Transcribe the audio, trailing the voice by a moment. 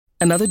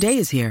Another day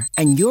is here,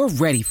 and you're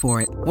ready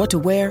for it. What to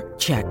wear?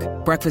 Check.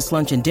 Breakfast,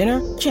 lunch, and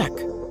dinner? Check.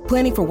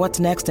 Planning for what's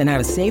next and how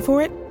to save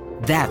for it?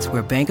 That's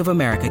where Bank of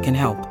America can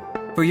help.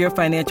 For your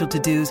financial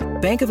to-dos,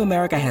 Bank of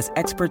America has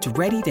experts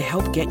ready to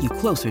help get you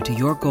closer to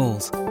your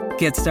goals.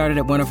 Get started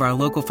at one of our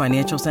local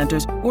financial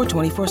centers or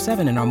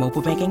 24/7 in our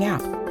mobile banking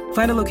app.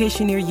 Find a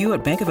location near you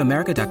at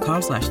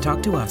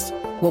bankofamerica.com/talktous.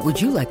 What would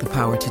you like the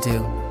power to do?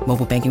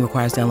 Mobile banking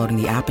requires downloading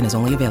the app and is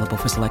only available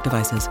for select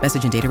devices.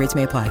 Message and data rates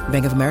may apply.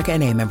 Bank of America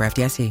N.A., member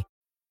FDIC.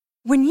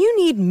 When you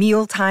need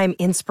mealtime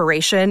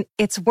inspiration,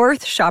 it's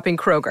worth shopping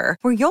Kroger,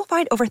 where you'll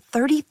find over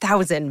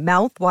 30,000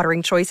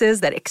 mouth-watering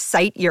choices that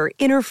excite your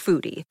inner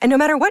foodie. And no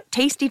matter what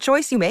tasty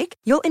choice you make,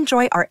 you'll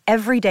enjoy our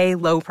everyday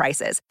low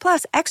prices,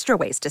 plus extra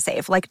ways to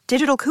save, like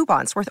digital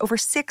coupons worth over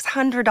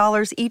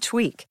 $600 each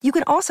week. You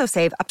can also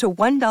save up to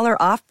 $1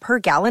 off per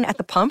gallon at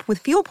the pump with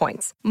fuel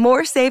points.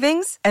 More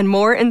savings and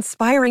more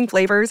inspiring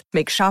flavors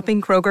make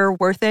shopping Kroger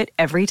worth it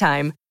every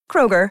time.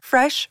 Kroger,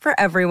 fresh for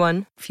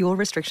everyone. Fuel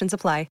restrictions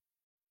apply.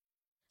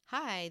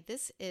 Hi,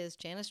 this is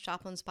Janis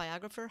Joplin's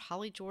biographer,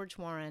 Holly George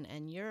Warren,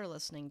 and you're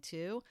listening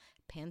to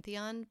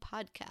Pantheon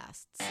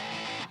Podcasts.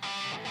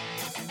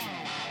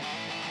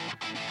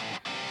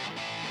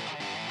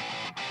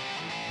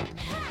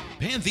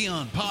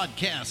 Pantheon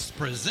Podcasts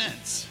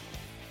presents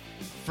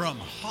from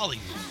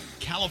Hollywood,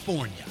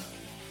 California,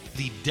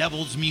 The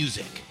Devil's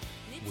Music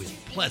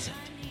with Pleasant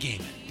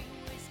Gehman.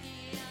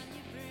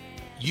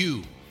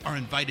 You are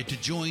invited to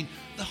join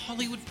the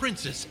Hollywood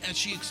princess as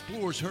she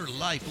explores her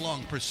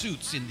lifelong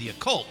pursuits in the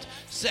occult,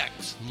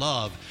 sex,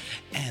 love,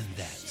 and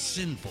that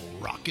sinful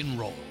rock and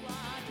roll.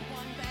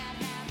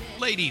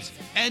 Ladies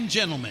and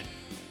gentlemen,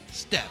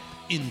 step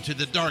into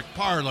the dark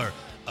parlor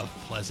of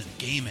Pleasant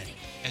Gehman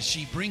as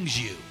she brings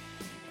you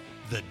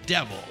the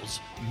Devil's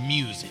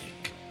Music.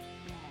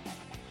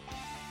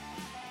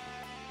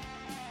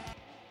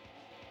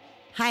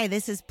 Hi,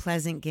 this is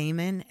Pleasant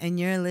Gehman, and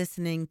you're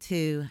listening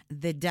to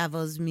the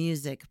Devil's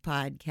Music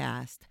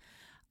podcast,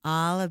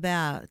 all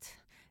about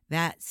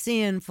that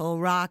sinful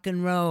rock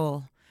and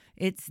roll.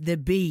 It's the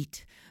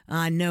beat.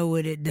 I know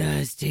what it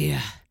does to you.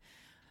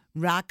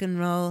 Rock and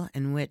roll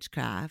and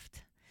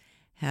witchcraft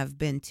have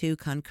been two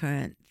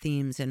concurrent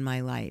themes in my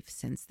life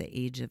since the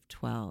age of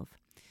 12.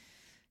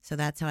 So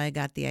that's how I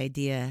got the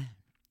idea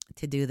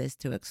to do this,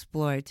 to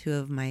explore two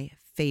of my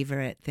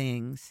favorite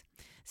things,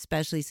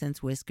 especially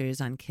since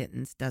Whiskers on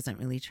Kittens doesn't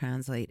really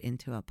translate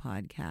into a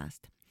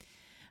podcast.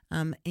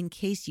 In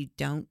case you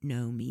don't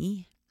know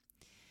me,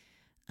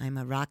 I'm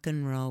a rock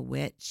and roll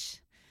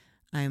witch.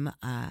 I'm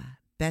a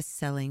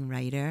best-selling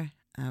writer.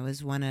 I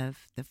was one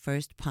of the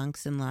first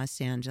punks in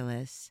Los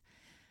Angeles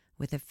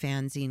with a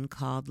fanzine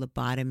called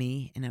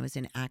Lobotomy, and I was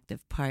an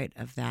active part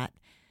of that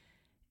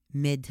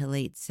mid to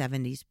late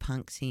 70s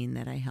punk scene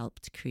that I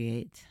helped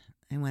create.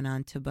 I went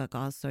on to book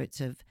all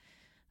sorts of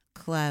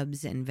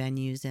clubs and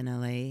venues in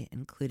LA,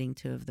 including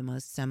two of the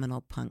most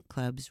seminal punk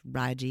clubs,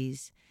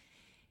 Raji's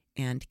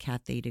and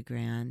Cathay de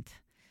Grande.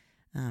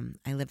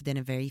 I lived in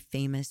a very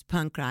famous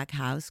punk rock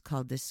house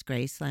called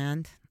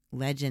Disgraceland,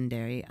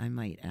 legendary, I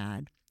might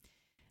add.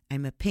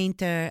 I'm a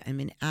painter,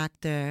 I'm an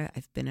actor,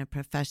 I've been a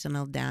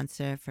professional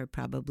dancer for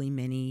probably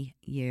many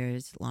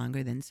years,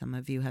 longer than some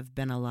of you have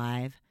been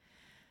alive.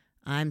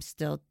 I'm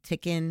still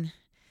ticking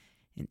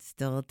and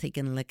still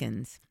taking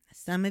lickings.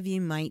 Some of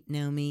you might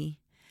know me.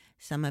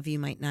 Some of you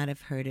might not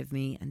have heard of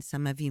me, and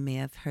some of you may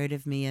have heard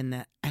of me in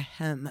the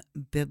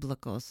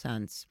biblical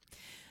sense.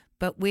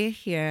 But we're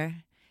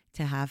here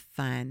to have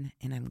fun,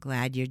 and I'm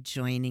glad you're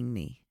joining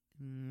me.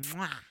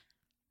 Mwah.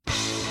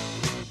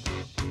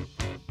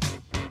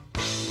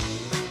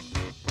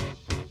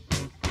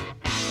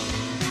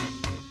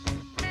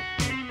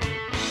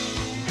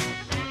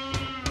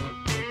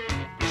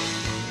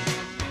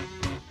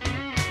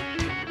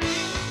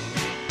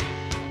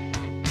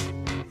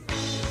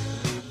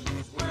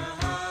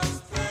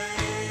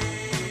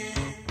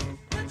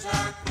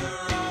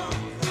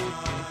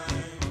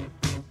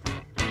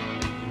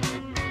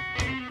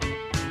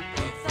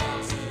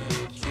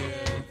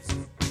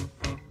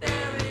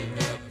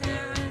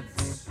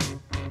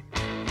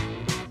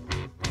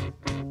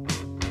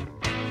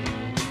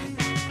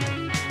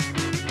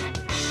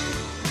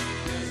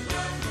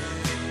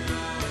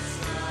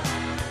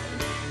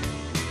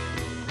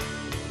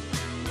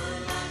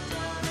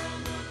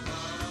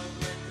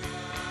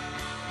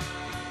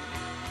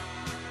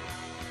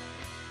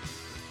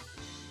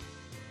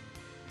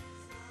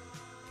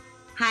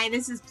 Hi,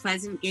 this is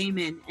Pleasant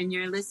Gehman, and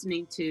you're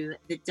listening to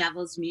The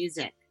Devil's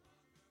Music.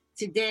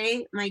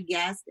 Today, my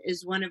guest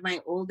is one of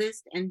my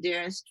oldest and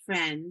dearest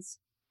friends.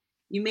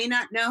 You may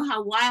not know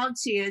how wild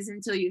she is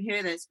until you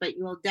hear this, but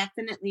you will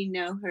definitely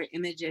know her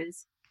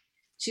images.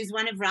 She's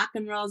one of rock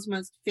and roll's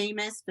most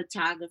famous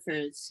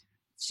photographers.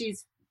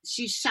 She's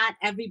shot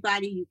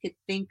everybody you could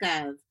think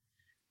of,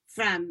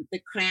 from the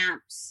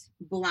Cramps,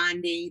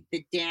 Blondie,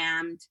 the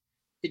Damned,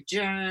 the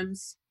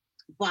Germs,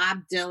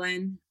 Bob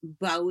Dylan,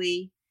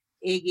 Bowie,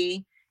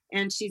 Iggy,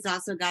 And she's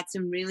also got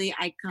some really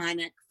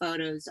iconic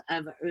photos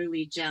of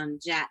early Joan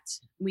Jett.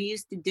 We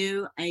used to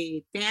do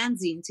a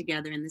fanzine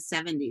together in the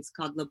 70s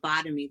called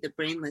Lobotomy, the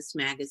Brainless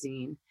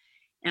magazine.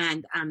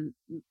 And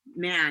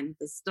man,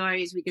 the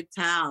stories we could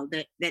tell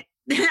that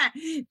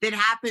that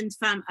happened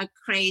from a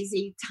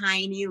crazy,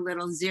 tiny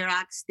little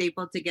Xerox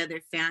stapled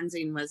together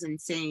fanzine was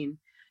insane.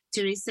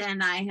 Teresa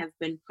and I have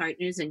been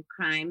partners in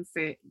crime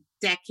for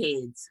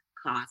decades.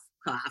 Cough,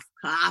 cough,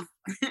 cough.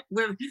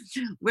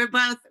 we're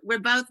both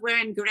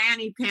wearing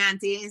granny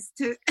panties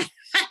to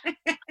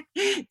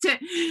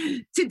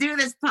to do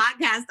this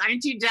podcast.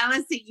 Aren't you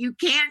jealous that you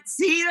can't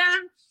see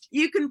them?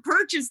 You can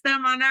purchase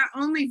them on our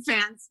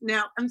OnlyFans.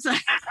 No, I'm sorry.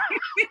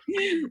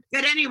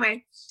 But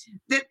anyway,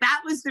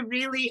 that was the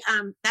really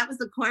that was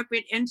the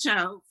corporate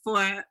intro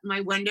for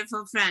my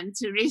wonderful friend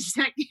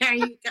Teresa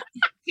Carey.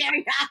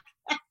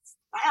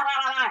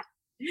 Hi,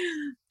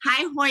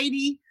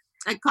 Hoity.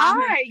 I call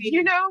her. Hi.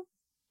 You know,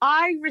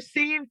 I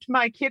received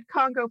my Kid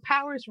Congo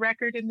Powers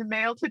record in the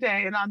mail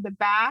today, and on the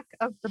back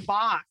of the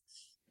box,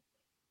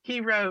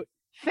 he wrote,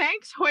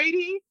 "Thanks,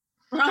 Hoity."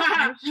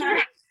 I'm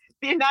sure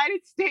the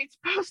United States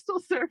Postal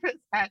Service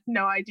had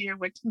no idea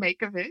what to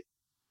make of it.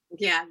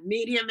 Yeah,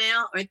 media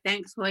mail or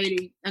thanks,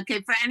 Hoity.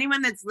 Okay, for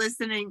anyone that's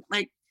listening,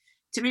 like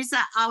Teresa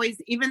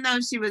always, even though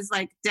she was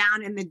like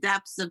down in the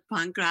depths of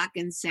punk rock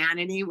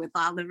insanity with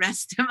all the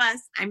rest of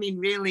us, I mean,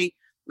 really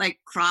like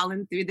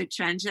crawling through the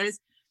trenches,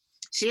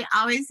 she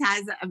always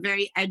has a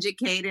very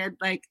educated,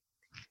 like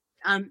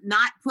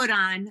not put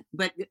on,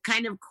 but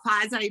kind of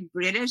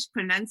quasi-British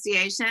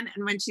pronunciation.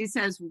 And when she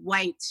says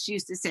white, she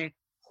used to say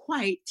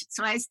white.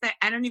 So I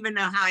don't even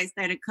know how I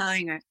started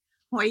calling her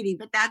Hoity,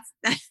 but that's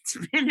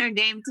been her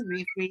name to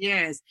me for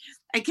years.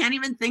 I can't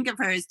even think of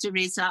her as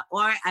Teresa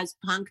or as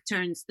Punk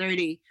Turns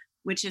 30,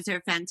 which is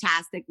her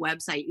fantastic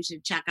website. You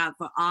should check out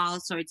for all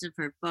sorts of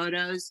her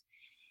photos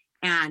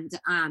and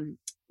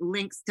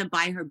links to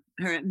buy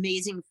her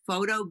amazing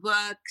photo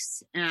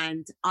books,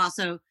 and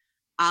also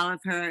all of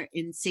her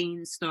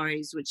insane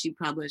stories, which she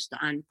published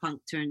on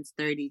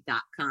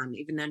punkturns30.com,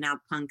 even though now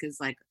punk is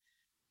like,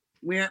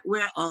 we're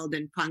old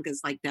and punk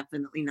is like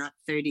definitely not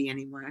 30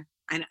 anymore.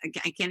 I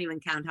can't even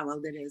count how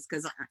old it is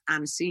because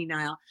I'm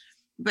senile.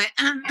 But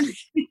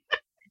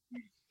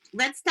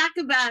let's talk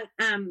about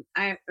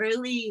our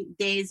early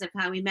days of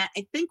how we met.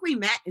 I think we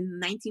met in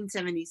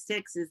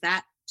 1976. Is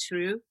that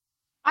true?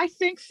 I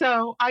think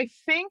so. I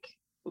think,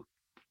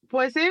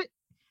 was it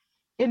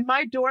in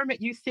my dorm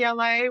at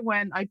UCLA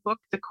when I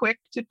booked the Quick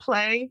to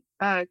play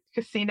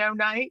casino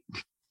night?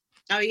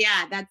 Oh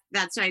yeah,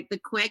 that's right. The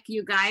Quick,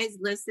 you guys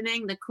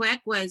listening, the Quick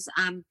was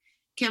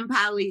Kim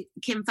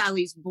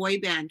Fowley's boy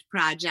band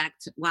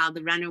project, while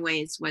the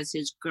Runaways was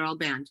his girl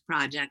band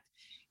project.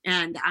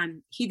 And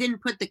he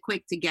didn't put the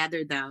Quick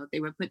together though. They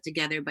were put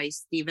together by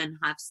Stephen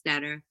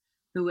Hofstetter,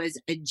 who was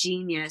a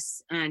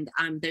genius, and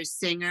their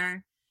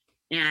singer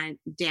and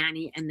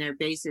Danny and their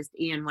bassist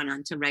Ian went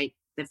on to write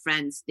the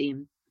Friends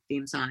theme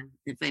song,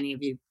 if any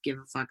of you give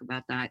a fuck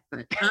about that.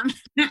 But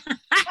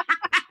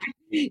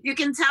you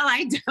can tell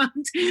I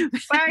don't.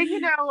 Well, you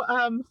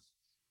know,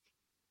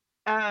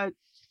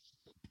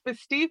 but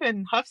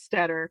Stephen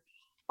Hofstetter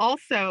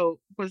also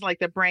was like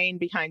the brain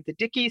behind the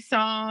Dickies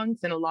songs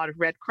and a lot of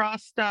Red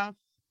Cross stuff.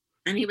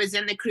 And he was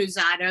in the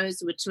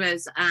Cruzados, which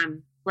was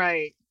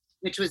right,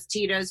 which was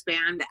Tito's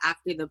band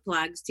after the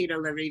Plugs, Tito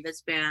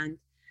Larriva's band.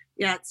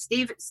 Yeah,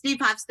 Steve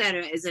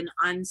Hofstetter is an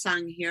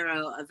unsung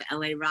hero of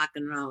LA rock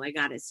and roll, I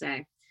gotta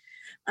say.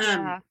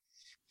 Yeah.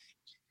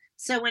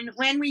 So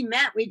when we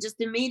met, we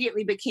just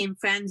immediately became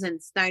friends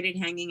and started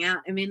hanging out.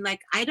 I mean, like,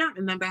 I don't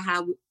remember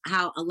how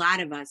a lot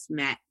of us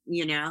met,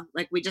 you know,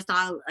 like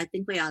I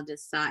think we all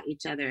just saw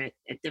each other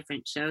at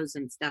different shows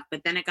and stuff.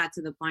 But then it got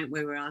to the point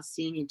where we're all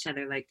seeing each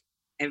other like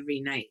every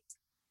night.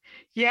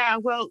 Yeah,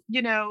 well,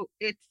 you know,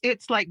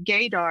 it's like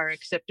gaydar,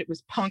 except it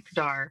was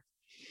punkdar.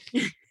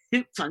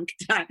 Punk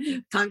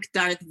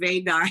Darth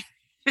Vader.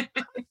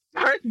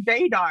 Darth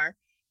Vader.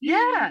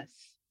 Yes,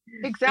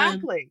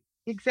 exactly.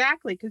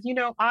 Exactly. Because, you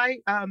know,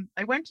 I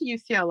went to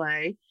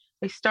UCLA.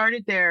 I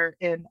started there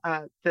in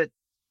the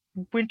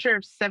winter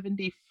of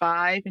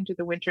 75 into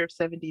the winter of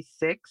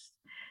 76.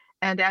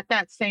 And at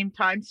that same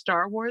time,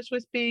 Star Wars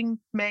was being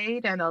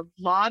made. And a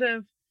lot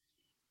of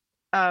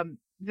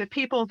the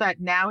people that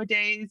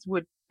nowadays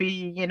would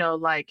be, you know,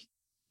 like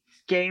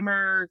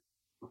gamer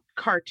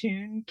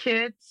cartoon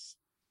kids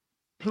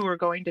who were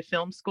going to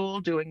film school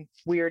doing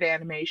weird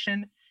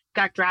animation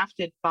got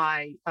drafted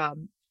by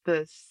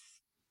the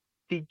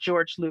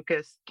George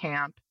Lucas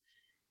camp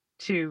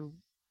to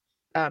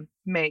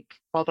make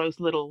all those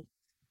little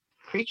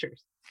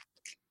creatures.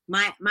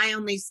 My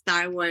only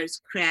Star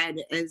Wars cred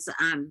is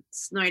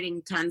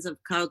snorting tons of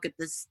coke at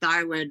the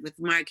Starwood with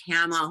Mark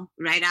Hamill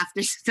right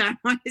after Star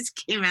Wars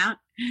came out.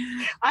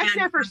 I've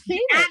never seen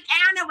it.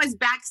 And it was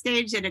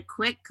backstage at a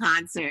Quick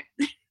concert.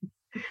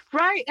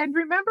 Right. And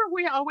remember,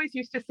 we always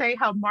used to say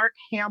how Mark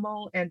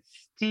Hamill and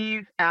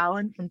Steve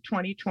Allen from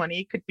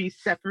 2020 could be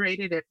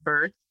separated at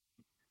birth.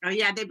 Oh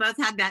yeah, they both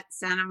had that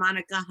Santa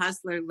Monica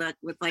Hustler look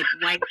with like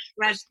white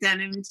fresh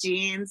denim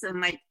jeans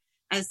and like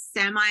a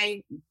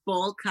semi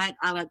bowl cut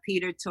a la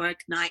Peter Tork,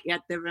 not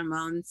yet the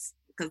Ramones,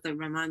 because the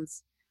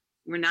Ramones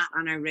were not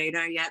on our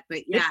radar yet.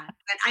 But yeah,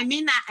 but I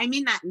mean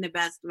that in the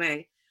best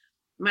way.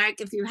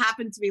 Mark, if you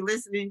happen to be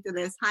listening to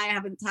this, hi, I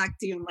haven't talked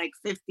to you in like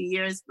 50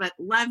 years, but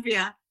love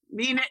you.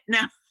 Mean it?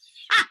 No.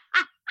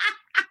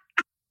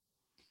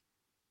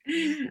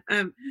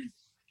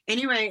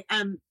 Anyway,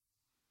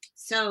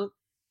 so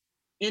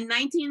in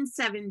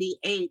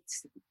 1978,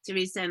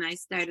 Teresa and I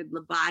started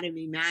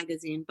Lobotomy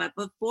magazine, but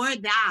before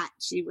that,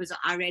 she was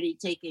already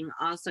taking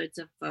all sorts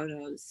of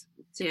photos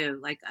too,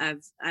 like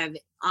of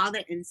all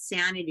the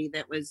insanity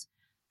that was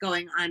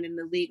going on in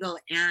the legal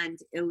and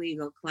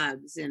illegal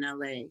clubs in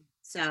LA.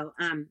 So,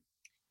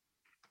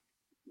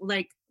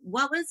 like,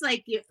 what was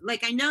like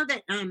I know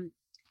that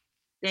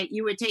that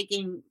you were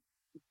taking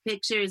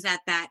pictures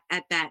at that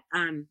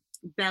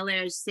Bel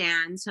Air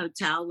Sands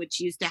Hotel, which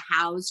used to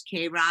house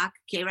K-Rock.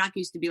 K-Rock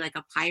used to be like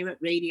a pirate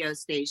radio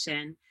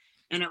station,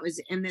 and it was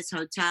in this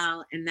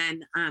hotel. And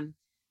then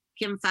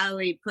Kim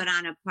Fowley put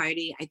on a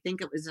party. I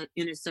think it was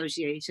in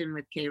association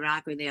with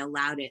K-Rock, or they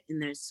allowed it in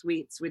their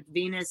suites with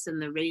Venus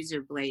and the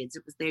Razor Blades.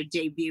 It was their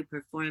debut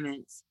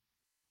performance,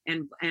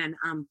 and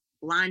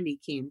Blondie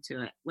came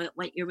to it.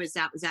 What year was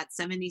that? Was that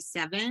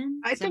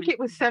 77? I think it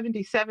was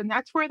 77.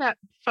 That's where that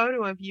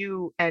photo of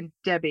you and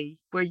Debbie,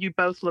 where you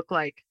both look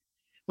like,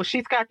 well,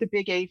 she's got the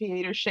big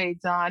aviator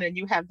shades on, and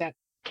you have that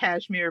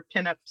cashmere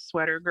pinup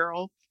sweater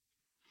girl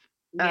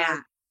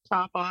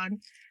top on.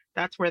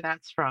 That's where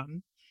that's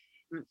from.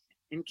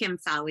 And Kim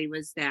Fowley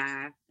was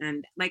there,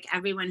 and like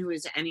everyone who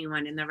was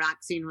anyone in the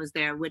rock scene was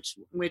there, which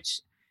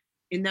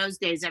in those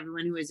days,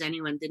 everyone who was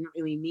anyone didn't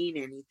really mean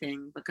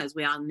anything because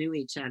we all knew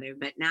each other.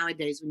 But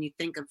nowadays, when you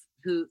think of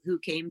who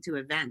came to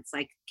events,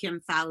 like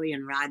Kim Fowley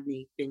and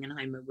Rodney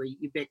Bingenheimer were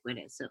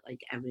ubiquitous at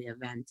like every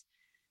event.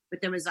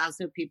 But there was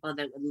also people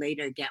that would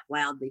later get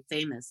wildly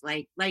famous,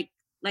 like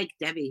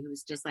Debbie, who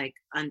was just like,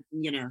 had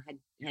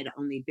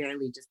only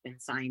barely just been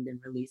signed and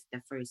released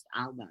their first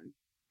album.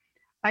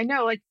 I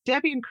know, like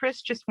Debbie and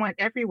Chris just went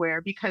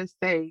everywhere because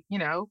they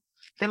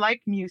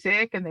liked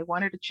music and they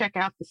wanted to check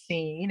out the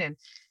scene.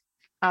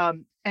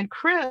 And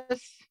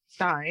Chris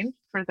Stein,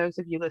 for those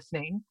of you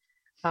listening,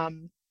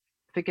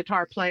 the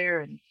guitar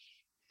player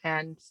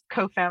and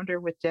co-founder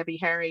with Debbie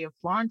Harry of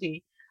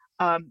Blondie,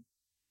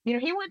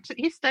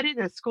 he studied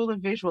at the School of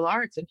Visual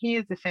Arts, and he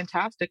is a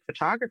fantastic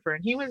photographer,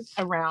 and he was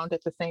around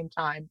at the same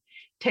time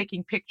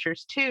taking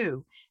pictures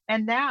too.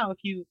 And now if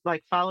you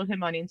like follow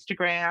him on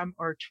Instagram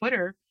or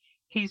Twitter,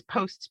 he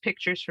posts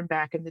pictures from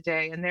back in the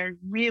day, and they're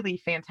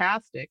really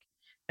fantastic.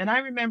 And I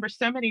remember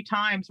so many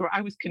times where I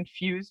was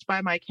confused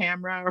by my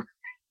camera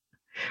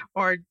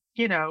or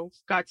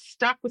got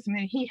stuck with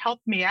something. He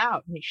helped me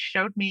out, and he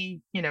showed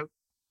me,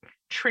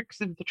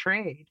 tricks of the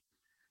trade.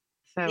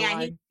 So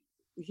yeah,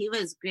 he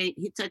was great.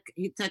 He took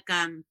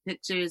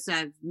pictures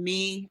of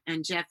me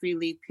and Jeffrey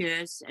Lee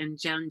Pierce and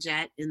Joan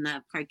Jett in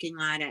the parking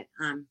lot at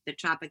the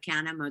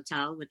Tropicana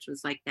Motel, which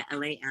was like the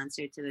LA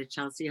answer to the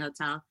Chelsea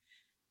Hotel.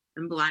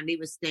 And Blondie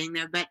was staying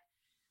there. But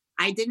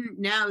I didn't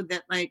know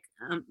that like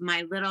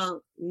my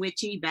little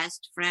witchy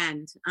best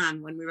friend,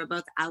 when we were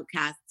both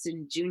outcasts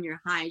in junior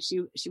high,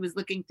 she was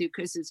looking through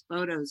Chris's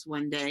photos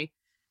one day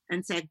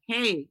and said,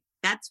 "Hey,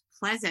 that's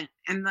Pleasant.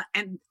 And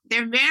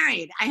they're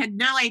married." I had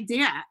no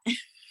idea.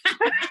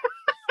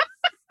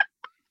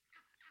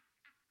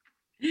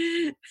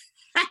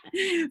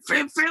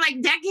 for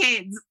like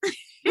decades.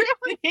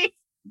 Really?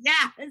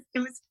 Yeah,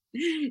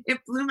 it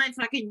blew my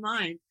fucking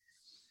mind.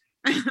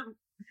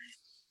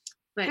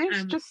 But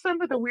there's just some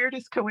of the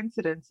weirdest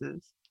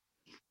coincidences.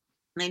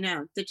 I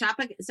know. The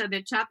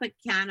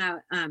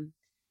Tropicana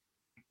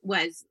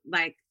was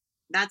like,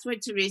 that's where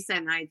Teresa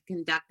and I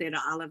conducted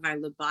all of our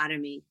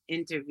Lobotomy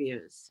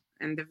interviews.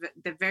 And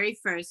the very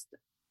first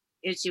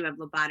issue of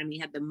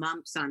Lobotomy had the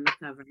Mumps on the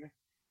cover,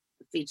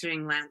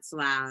 featuring Lance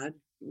Loud,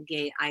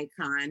 gay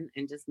icon,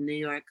 and just New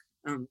York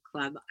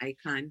club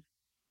icon.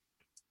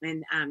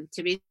 And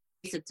Teresa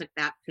took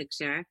that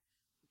picture.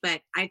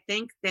 But I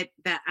think that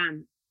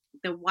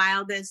the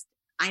wildest,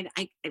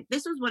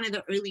 this was one of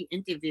the early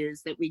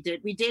interviews that we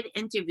did. We did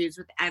interviews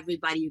with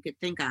everybody you could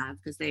think of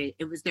because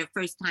it was their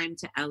first time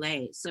to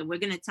LA. So we're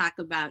going to talk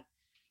about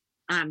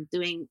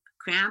doing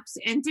Cramps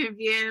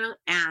interview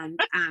and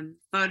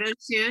photo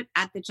shoot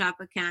at the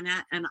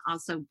Tropicana, and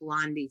also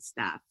Blondie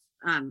stuff,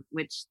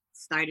 which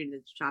started at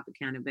the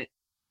Tropicana but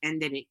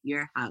ended at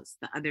your house,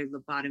 the other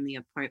Lobotomy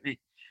apartment.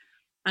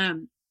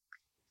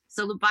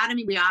 So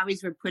Lobotomy, we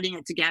always were putting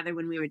it together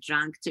when we were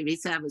drunk.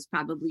 Teresa was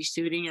probably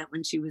shooting it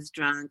when she was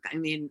drunk. I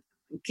mean,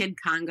 Kid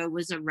Congo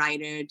was a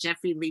writer.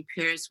 Jeffrey Lee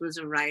Pierce was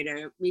a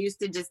writer. We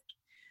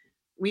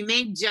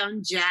made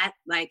Joan Jett,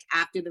 like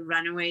after the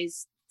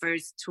Runaways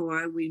first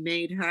tour, we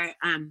made her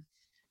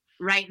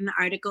write an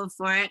article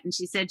for it. And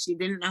she said she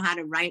didn't know how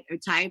to write or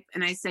type.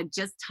 And I said,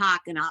 just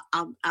talk and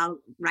I'll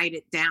write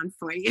it down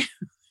for you.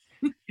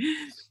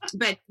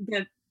 But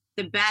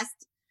the best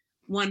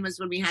one was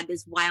when we had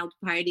this wild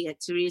party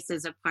at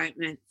Teresa's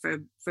apartment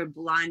for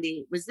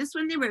Blondie. Was this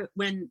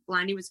when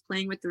Blondie was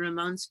playing with the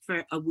Ramones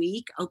for a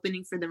week,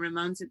 opening for the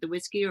Ramones at the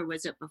Whiskey, or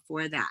was it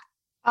before that?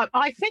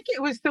 I think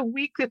it was the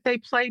week that they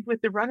played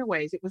with the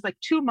Runaways. It was like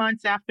 2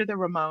 months after the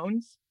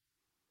Ramones.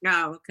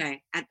 Oh,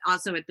 okay.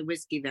 Also at the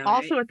Whiskey, though.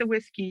 Also right? at the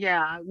Whiskey,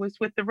 yeah. It was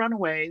with the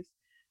Runaways.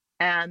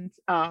 And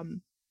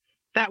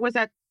that was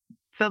at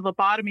the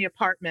Lobotomy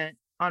apartment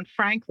on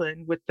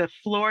Franklin with the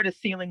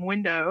floor-to-ceiling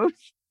windows.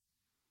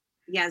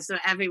 Yeah, so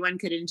everyone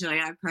could enjoy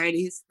our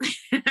parties.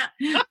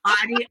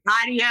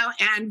 audio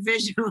and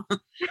visual.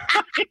 Well,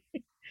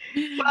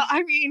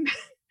 I mean,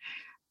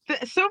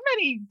 so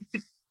many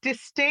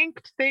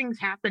distinct things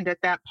happened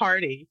at that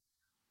party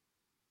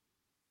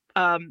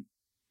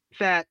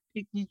that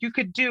you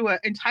could do an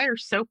entire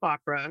soap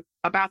opera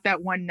about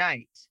that one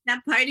night.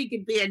 That party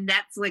could be a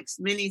Netflix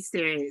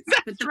miniseries.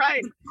 That's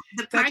right.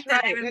 The part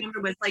that I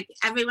remember was like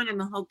everyone in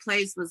the whole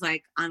place was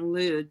like on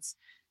lewds,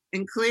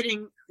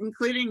 including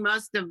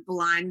most of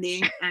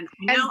Blondie, and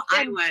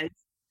I was.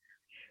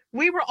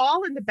 We were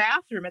all in the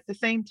bathroom at the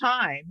same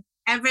time.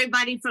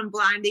 Everybody from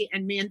Blondie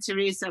and me and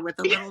Teresa with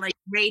a little like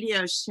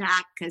Radio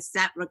Shack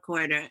cassette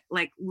recorder,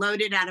 like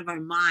loaded out of our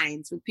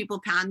minds, with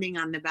people pounding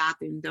on the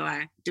bathroom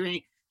door,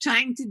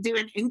 trying to do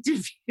an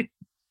interview.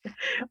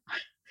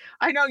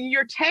 I know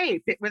your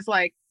tape. It was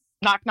like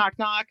knock, knock,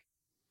 knock.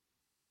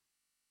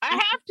 I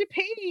have to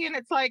pee, and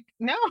it's like,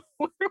 no,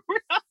 we're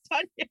not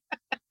done yet.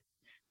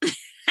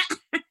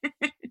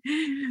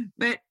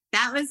 But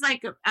that was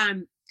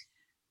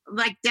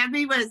like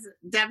Debbie was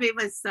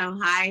so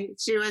high.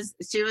 She was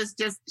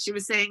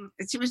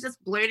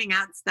just blurting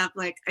out stuff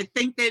like, I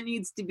think there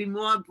needs to be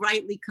more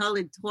brightly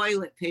colored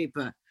toilet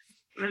paper.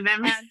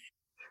 Remember?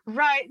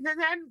 Right. And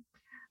then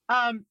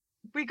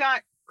we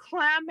got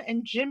Clem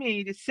and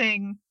Jimmy to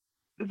sing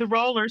the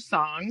Rollers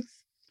songs.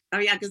 Oh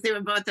yeah, because they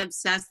were both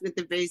obsessed with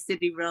the Bay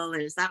City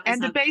Rollers.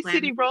 And the Bay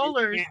City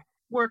Rollers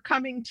were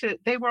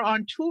they were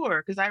on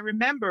tour, because I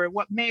remember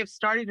what may have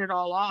started it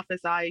all off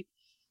as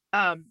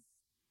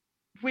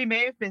we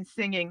may have been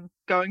singing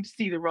Going to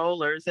See the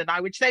Rollers, and I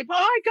would say, oh,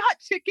 I got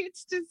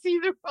tickets to see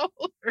the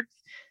Rollers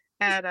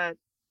at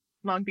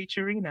Long Beach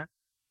Arena.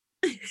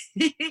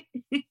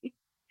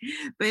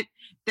 But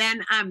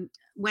then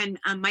when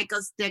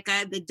Michael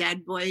Sticka, the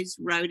Dead Boys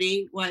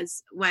roadie,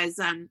 was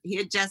he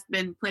had just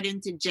been put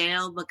into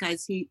jail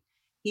because he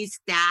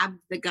stabbed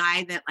the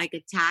guy that like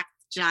attacked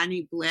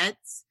Johnny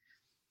Blitz,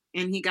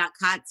 and he got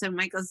caught. So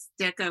Michael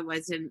Sticka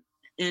was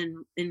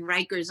in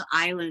Rikers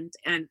Island,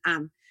 and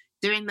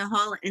during the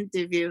whole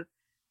interview,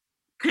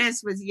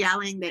 Chris was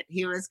yelling that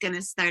he was going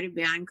to start a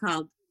band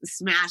called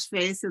Smash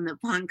Face and the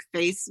Punk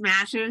Face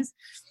Smashers,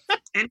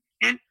 and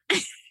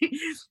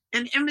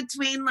in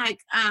between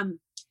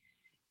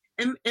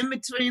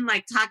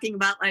talking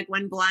about like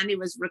when Blondie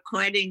was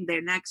recording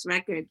their next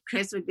record,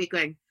 Chris would be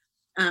going,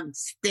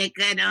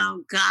 Sticka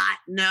don't got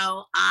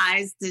no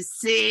eyes to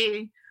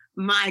see,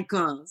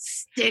 Michael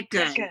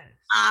Sticka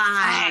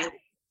eyes.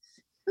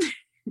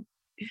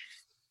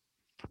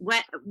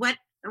 What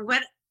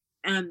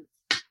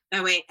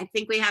oh wait, I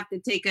think we have to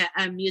take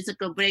a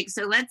musical break,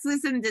 so let's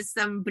listen to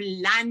some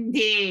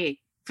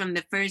Blondie from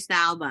the first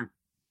album.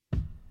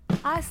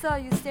 I saw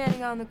you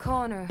standing on the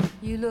corner.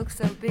 You look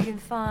so big and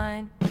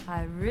fine.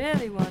 I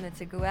really wanted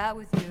to go out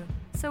with you.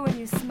 So when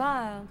you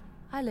smiled,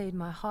 I laid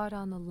my heart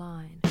on the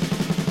line.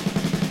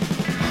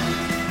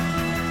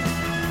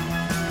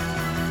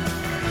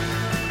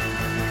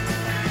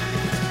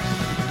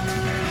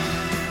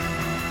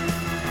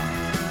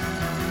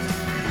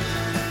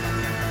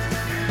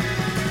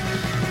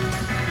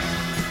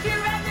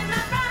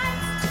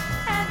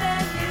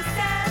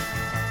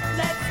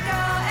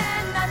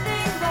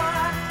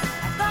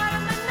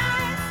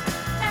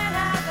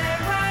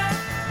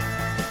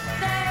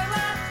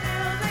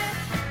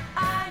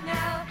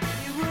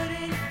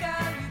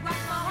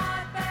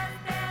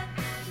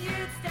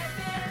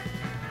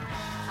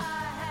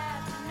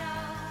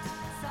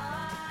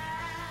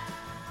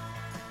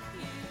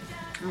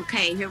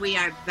 Okay, here we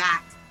are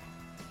back.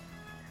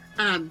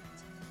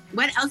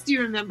 What else do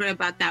you remember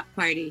about that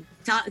party?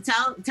 Tell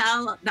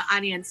the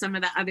audience some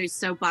of the other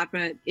soap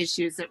opera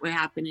issues that were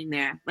happening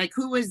there. Like,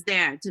 who was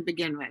there to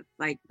begin with,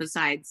 like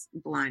besides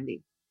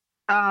Blondie?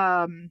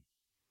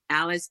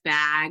 Alice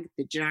Bagg,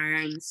 the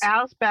Germs.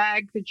 Alice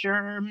Bagg, the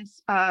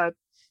Germs,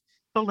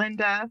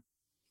 Belinda.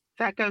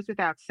 That goes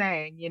without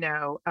saying, you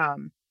know.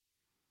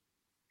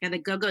 Yeah, the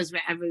Go-Go's were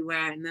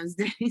everywhere in those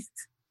days.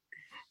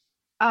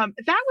 That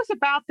was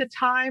about the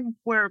time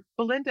where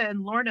Belinda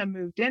and Lorna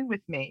moved in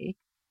with me,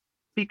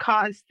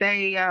 because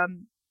they,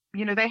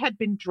 they had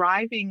been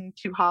driving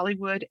to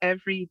Hollywood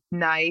every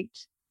night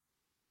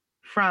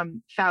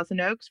from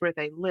Thousand Oaks, where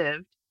they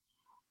lived,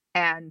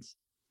 and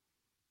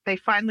they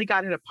finally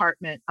got an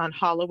apartment on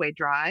Holloway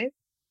Drive.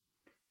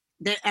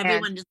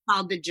 Everyone just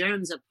called the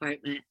Germs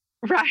apartment.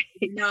 Right.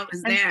 You know, it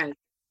was theirs.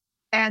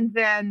 And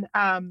then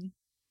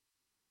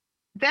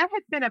that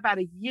had been about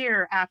a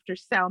year after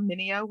Sal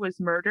Mineo was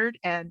murdered,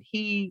 and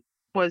he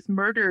was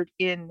murdered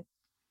in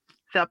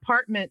the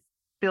apartment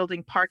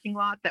building parking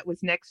lot that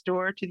was next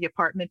door to the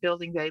apartment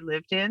building they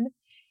lived in.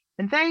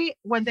 And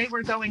when they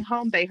were going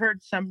home, they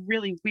heard some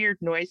really weird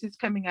noises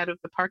coming out of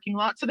the parking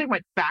lot. So they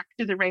went back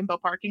to the Rainbow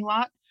parking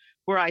lot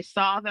where I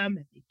saw them,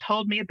 and they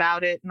told me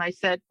about it. And I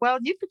said, well,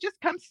 you could just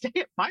come stay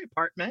at my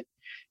apartment.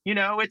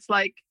 It's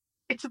like,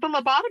 it's the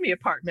lobotomy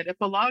apartment. It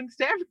belongs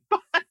to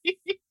everybody.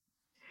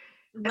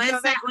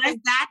 Was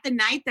that the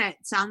night that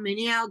Sal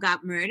Mineo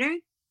got murdered?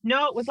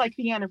 No, it was like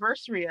the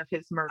anniversary of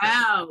his murder.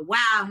 Oh,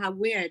 wow. How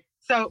weird.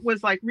 So it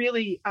was like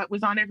really, it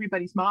was on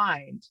everybody's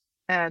mind.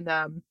 And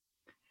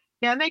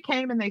and they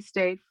came and they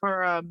stayed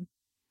for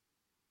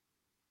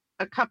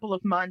a couple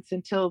of months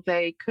until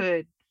they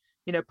could,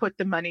 put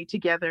the money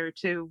together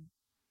to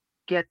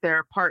get their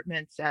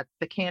apartments at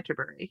the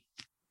Canterbury.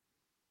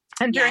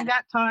 And during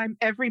that time,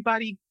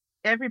 everybody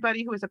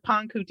who was a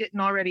punk who didn't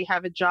already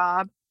have a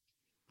job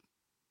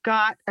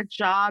got a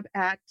job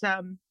at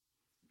the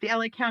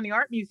LA County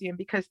Art Museum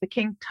because the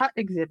King Tut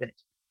exhibit.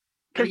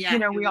 Because,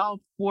 we all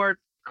wore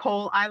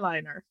Kohl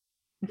eyeliner.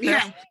 So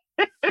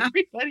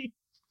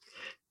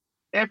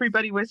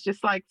everybody was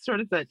just like sort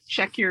of a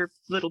check your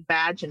little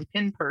badge and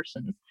pin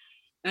person.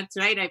 That's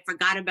right. I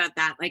forgot about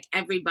that. Like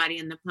everybody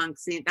in the punk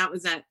scene. That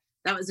was a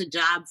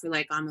job for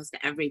like almost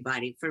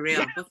everybody, for real.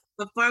 Yeah.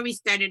 Before we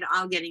started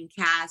all getting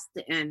cast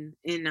in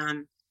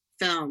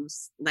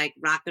films like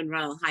Rock and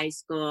Roll High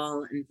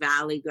School and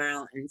Valley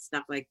Girl and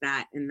stuff like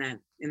that in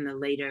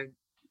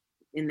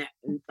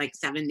like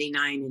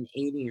 79 and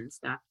 80 and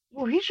stuff.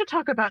 Well, he should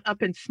talk about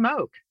Up in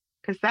Smoke,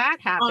 because that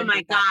happened. Oh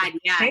my God,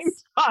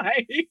 yes.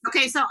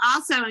 Okay, so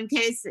also in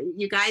case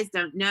you guys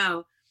don't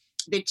know,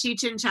 the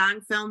Cheech and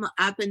Chong film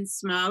Up in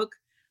Smoke,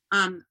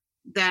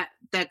 the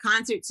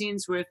concert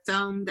scenes were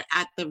filmed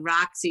at the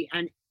Roxy,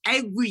 and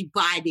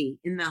everybody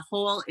in the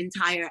whole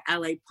entire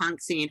LA punk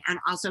scene, and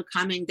also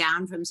coming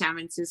down from San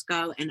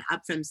Francisco and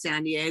up from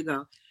San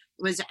Diego,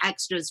 was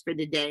extras for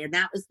the day. And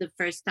that was the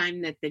first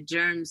time that the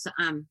Germs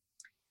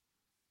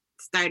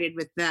started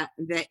with the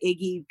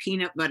Iggy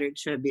peanut butter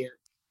tribute.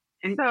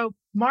 And so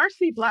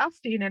Marcy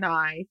Blaustein and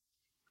I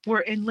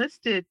were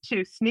enlisted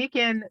to sneak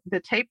in the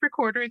tape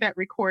recorder that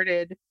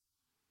recorded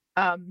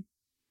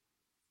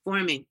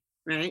Forming,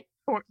 right?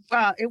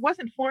 It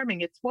wasn't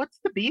Forming. It's what's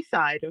the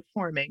B-side of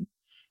Forming?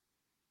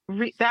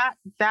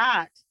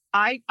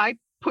 I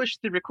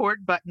pushed the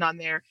record button on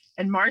there,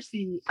 and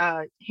Marcy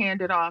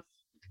handed off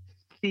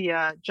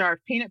the jar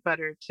of peanut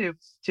butter to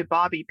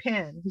Bobby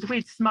Pinn.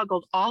 We'd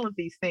smuggled all of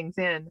these things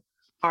in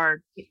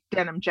our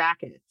denim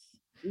jackets.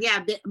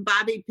 Yeah,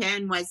 Bobby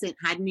Pinn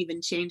hadn't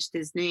even changed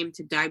his name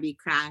to Darby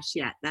Crash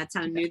yet. That's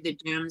how new the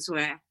Germs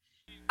were.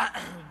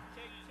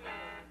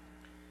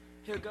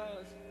 Here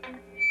goes.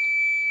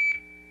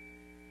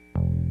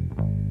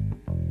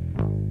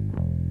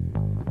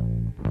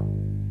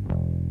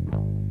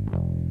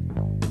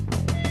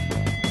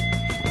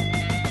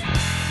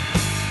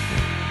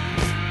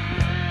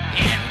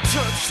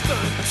 Touch the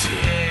tips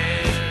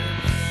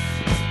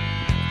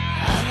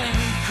of an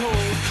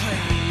cold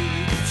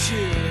clay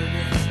tube.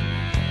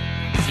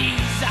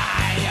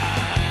 Desire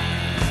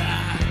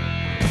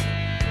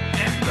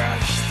and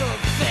brush the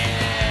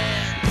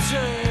vented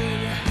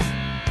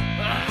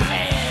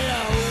veil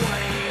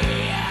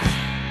away.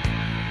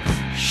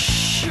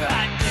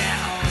 Shut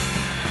down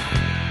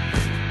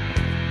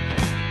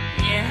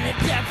in the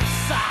depth of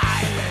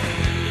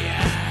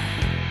silence.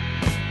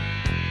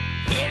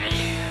 If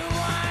you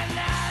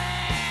wanna,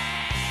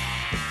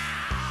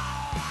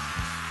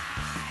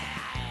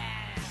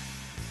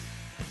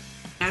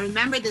 I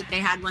remember that they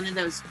had one of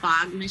those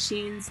fog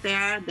machines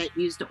there that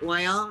used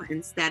oil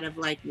instead of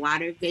like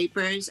water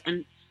vapors,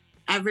 and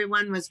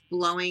everyone was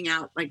blowing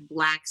out like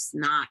black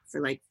snot for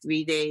like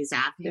 3 days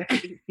after,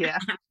 Yeah.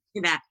 after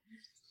that.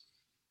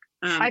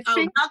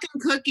 Milk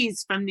and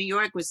Cookies from New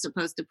York was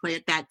supposed to play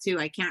at that too.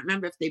 I can't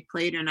remember if they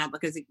played or not,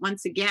 because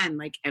once again,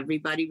 like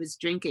everybody was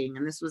drinking,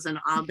 and this was an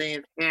all-day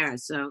affair.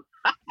 So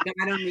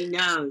God only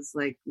knows,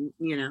 like,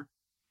 The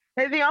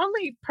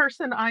only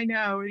person I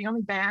know, the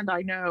only band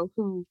I know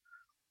who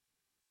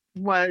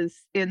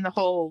was in the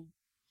whole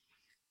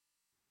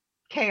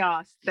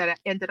chaos that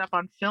ended up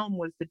on film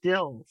was the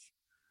Dills.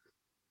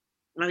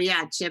 Oh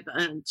yeah, Chip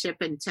and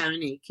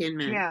Tony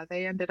Kinman. Yeah,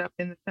 they ended up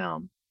in the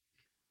film.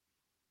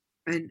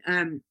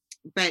 And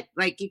but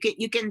like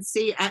you can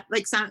see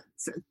like some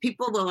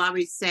people will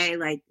always say,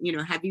 like,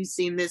 have you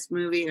seen this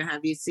movie or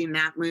have you seen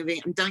that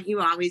movie? And don't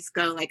you always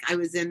go like, I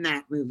was in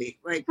that movie,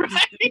 like,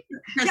 right?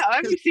 Yeah,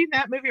 have you seen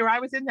that movie, or I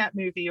was in that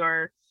movie,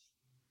 or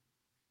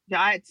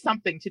yeah, I had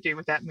something to do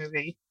with that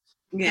movie.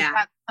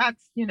 Yeah,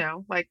 that's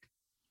like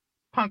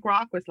punk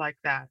rock was like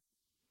that.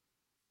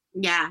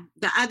 Yeah,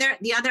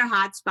 the other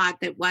hot spot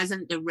that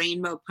wasn't the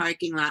Rainbow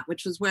parking lot,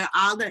 which was where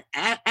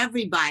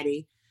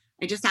everybody.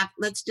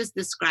 Let's just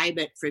describe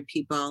it for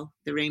people,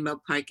 the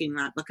Rainbow parking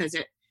lot, because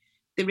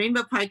the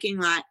Rainbow parking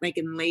lot, like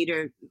in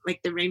later,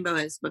 like the Rainbow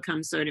has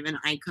become sort of an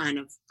icon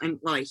of,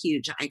 a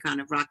huge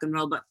icon of rock and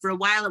roll, but for a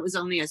while it was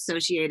only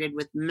associated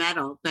with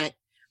metal, but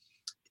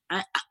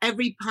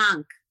every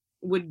punk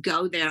would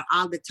go there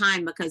all the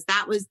time because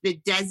that was the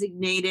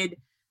designated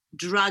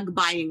drug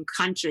buying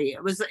country.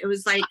 It was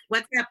like,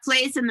 what's that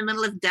place in the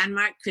middle of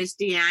Denmark,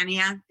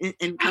 Christiania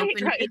in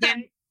Copenhagen?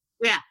 Right.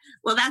 Yeah.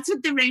 Well, that's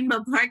what the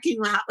Rainbow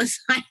parking lot was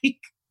like.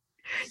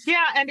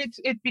 Yeah, and it's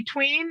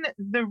between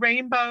the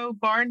Rainbow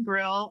Bar and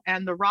Grill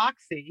and the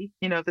Roxy,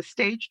 the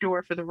stage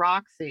door for the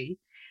Roxy.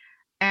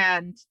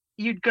 And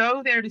you'd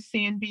go there to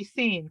see and be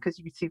seen because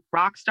you'd see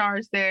rock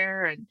stars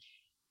there.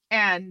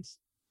 And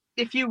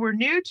if you were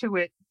new to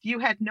it, you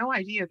had no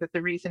idea that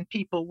the reason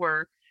people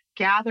were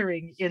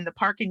gathering in the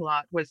parking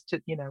lot was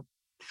to,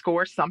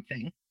 score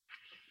something.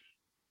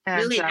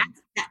 And, really,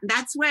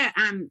 that's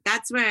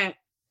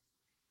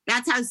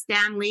how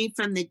Stan Lee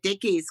from the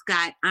Dickies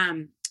got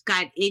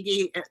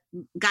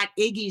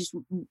Iggy's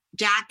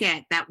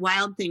jacket, that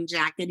Wild Thing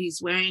jacket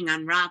he's wearing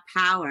on Raw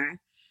Power.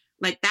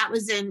 Like that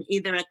was in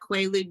either a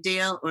Quaalude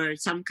deal or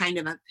some kind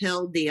of a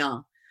pill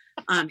deal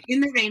in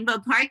the Rainbow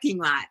parking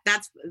lot.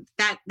 That's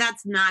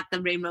not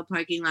the Rainbow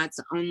parking lot's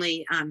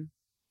only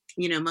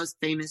most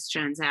famous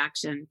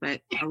transaction, but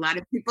a lot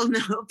of people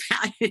know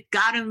about it.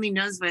 God only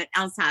knows what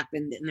else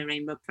happened in the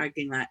Rainbow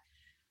parking lot.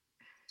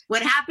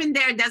 What happened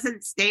there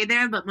doesn't stay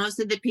there, but most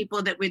of the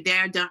people that were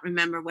there don't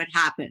remember what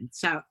happened.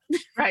 So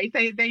right,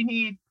 they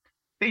need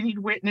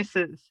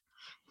witnesses.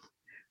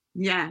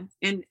 Yeah,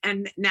 and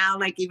now,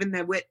 like, even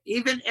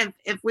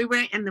if we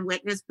were in the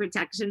witness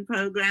protection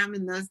program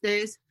in those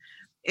days,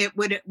 it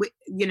would,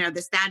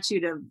 the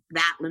statute of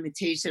that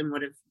limitation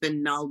would have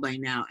been null by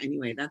now.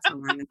 Anyway, that's how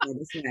long ago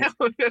this was. That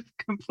would have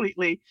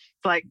completely.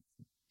 It's like,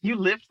 you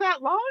lived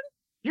that long?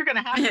 You're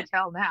gonna have to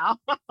tell now.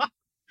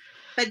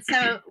 But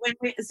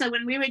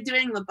when we were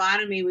doing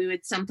lobotomy, we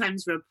would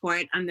sometimes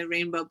report on the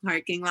Rainbow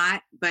parking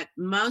lot, but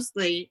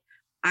mostly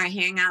our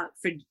hangout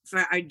for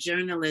our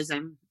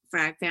journalism, for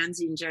our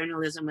fanzine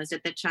journalism, was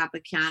at the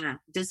Tropicana.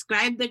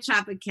 Describe the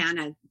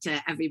Tropicana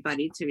to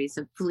everybody,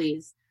 Teresa,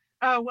 please.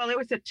 Oh, well, it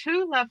was a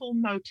 2-level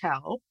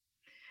motel,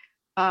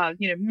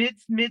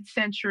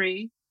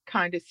 mid-century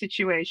kind of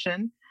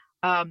situation.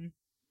 Wasn't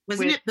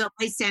it built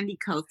by Sandy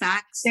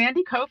Koufax?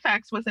 Sandy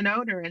Koufax was an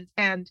owner,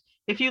 and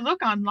if you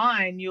look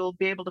online, you'll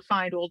be able to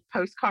find old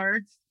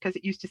postcards because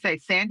it used to say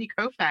Sandy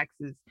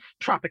Koufax's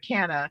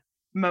Tropicana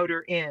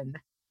Motor Inn.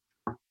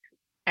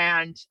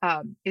 And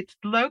it's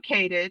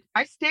located,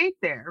 I stayed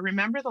there.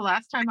 Remember the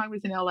last time I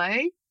was in LA?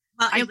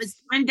 Well, it was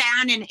torn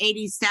down in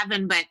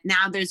 87, but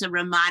now there's a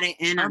Ramada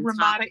Inn.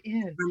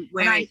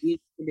 Where it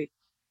used to be.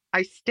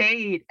 I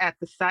stayed at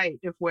the site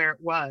of where it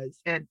was,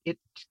 and it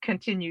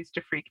continues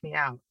to freak me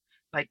out.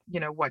 Like,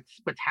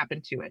 what's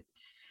happened to it.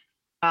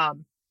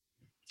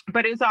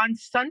 But it was on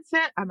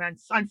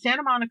on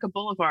Santa Monica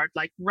Boulevard,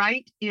 like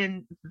right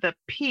in the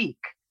peak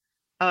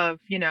of,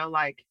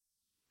 like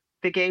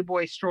the gay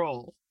boy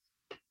stroll.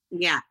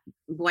 Yeah,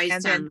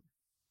 boys.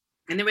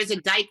 And there was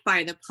a dyke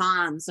bar, the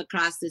Palms,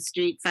 across the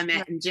street from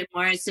it. And Jim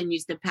Morrison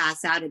used to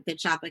pass out at the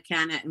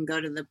Tropicana and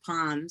go to the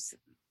Palms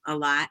a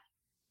lot.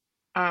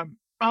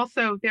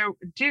 Also,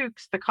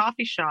 Duke's, the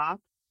coffee shop,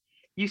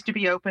 used to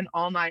be open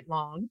all night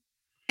long.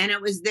 And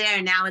it was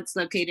there. Now it's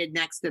located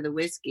next to the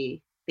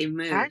Whiskey. They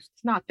moved.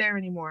 It's not there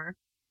anymore.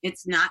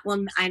 It's not.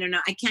 Well, I don't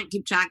know. I can't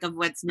keep track of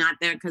what's not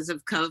there because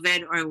of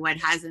COVID or what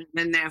hasn't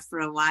been there for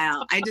a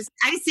while. I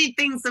see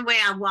things the way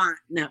I want.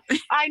 No.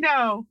 I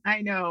know.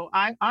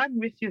 I'm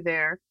with you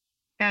there.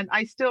 And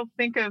I still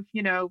think of,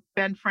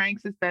 Ben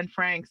Franks as Ben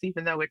Franks,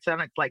 even though it's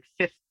on its like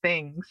 5th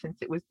thing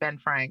since it was Ben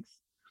Franks.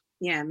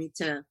 Yeah, me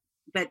too.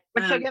 But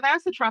so yeah,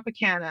 that's the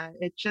Tropicana.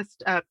 It's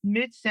just a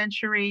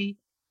mid-century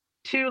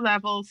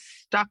 2-level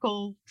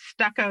stucco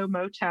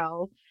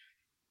motel.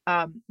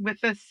 With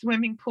a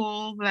swimming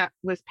pool that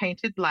was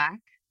painted black.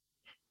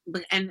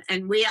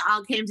 And we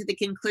all came to the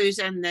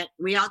conclusion that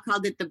we all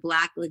called it the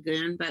Black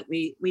Lagoon, but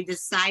we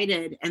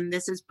decided, and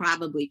this is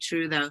probably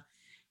true though,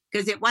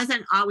 because it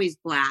wasn't always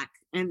black.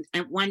 And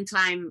at one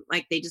time,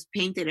 like they just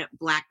painted it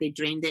black, they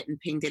drained it and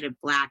painted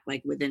it black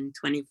like within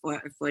 24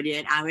 or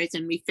 48 hours.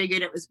 And we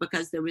figured it was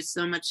because there was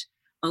so much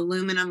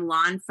aluminum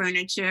lawn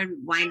furniture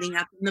winding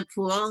up in the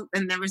pool,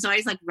 and there was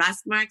always like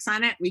rust marks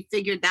on it. We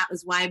figured that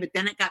was why, but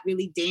then it got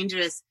really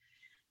dangerous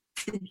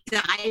to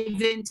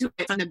dive into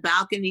it from the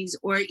balconies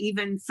or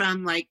even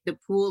from like the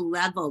pool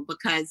level,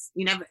 because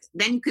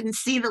then you couldn't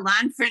see the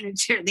lawn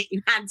furniture that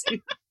you had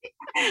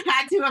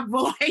to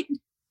avoid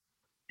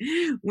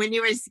when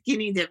you were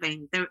skinny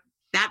dipping.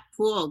 That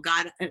pool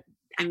got,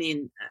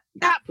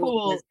 that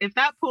pool, if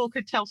that pool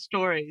could tell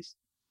stories,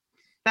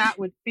 that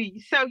would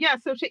be. So yeah,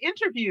 so to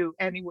interview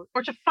anyone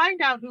or to find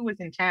out who was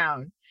in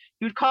town,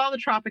 you would call the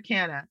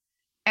Tropicana,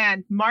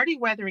 and Marty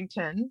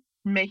Wetherington,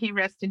 may he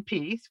rest in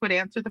peace, would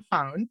answer the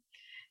phone,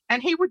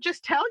 and he would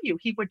just tell you.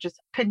 He would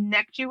just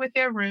connect you with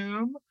their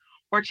room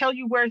or tell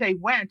you where they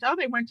went. Oh,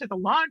 they went to the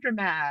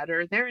laundromat,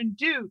 or they're in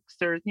Duke's,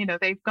 or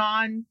they've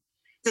gone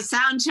to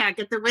sound check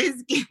at the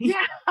Whiskey.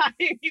 Yeah,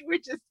 he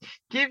would just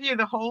give you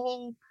the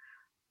whole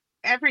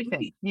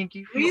everything.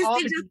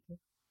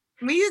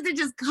 We used to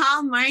just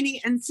call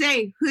Marty and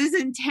say, "Who's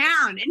in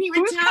town?" And he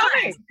would tell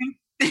us.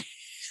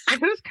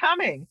 Who's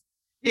coming?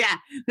 Yeah,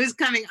 who's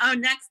coming? Oh,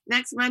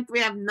 next month we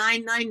have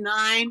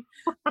 999,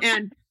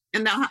 and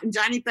And the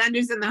Johnny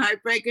Thunders and the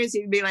Heartbreakers,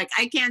 he'd be like,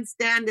 I can't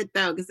stand it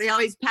though, because they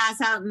always pass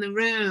out in the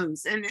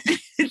rooms and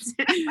it's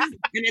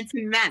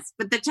a mess.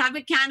 But the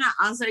Tropicana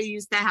also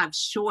used to have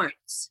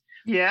shorts.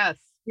 Yes.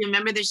 You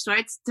remember the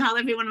shorts? Tell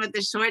everyone what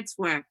the shorts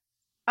were.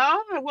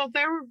 Oh, well,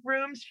 there were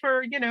rooms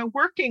for,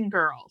 working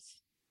girls.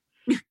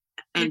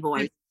 And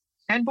boys.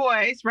 And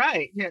boys,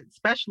 right. Yeah,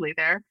 especially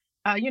there.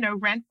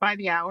 Rent by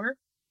the hour.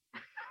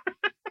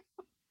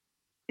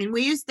 And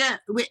we used to,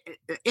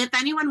 if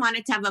anyone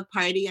wanted to have a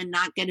party and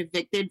not get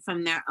evicted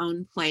from their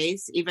own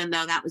place, even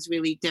though that was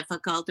really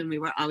difficult and we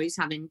were always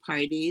having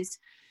parties,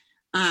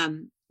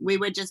 we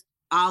would just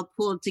all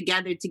pool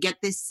together to get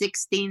this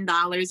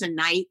 $16 a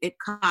night it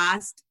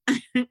cost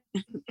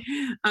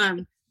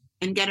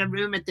and get a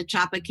room at the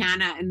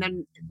Tropicana. And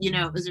then,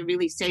 it was a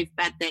really safe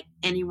bet that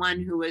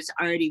anyone who was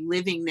already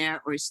living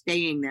there or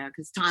staying there,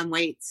 because Tom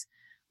Waits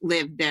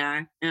lived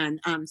there,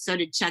 and so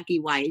did Chucky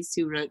Weiss,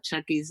 who wrote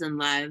Chucky's in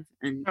Love,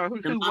 and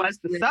who was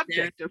the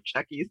subject of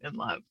Chucky's in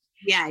Love.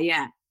 Yeah.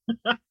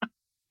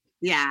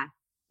 Yeah.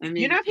 I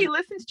mean, if he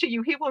listens to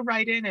you, he will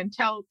write in and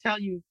tell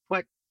you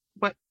what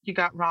you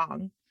got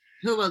wrong.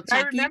 Who will?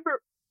 Chucky?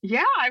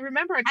 I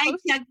remember.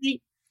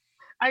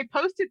 I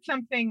posted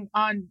something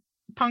on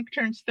Punk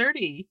Turns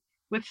 30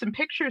 with some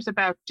pictures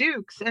about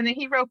Dukes, and then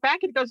he wrote back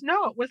and goes,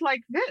 "No, it was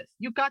like this.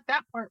 You got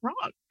that part wrong."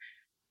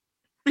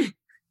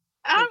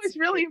 I was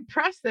really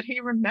impressed that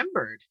he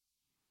remembered.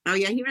 Oh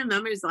yeah, he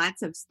remembers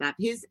lots of stuff.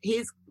 He's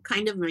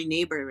kind of my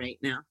neighbor right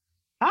now.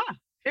 Ah,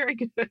 very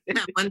good.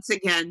 Once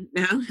again,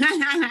 no.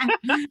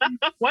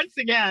 Once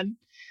again.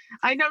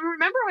 I know.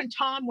 Remember when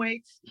Tom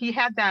Waits, he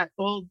had that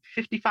old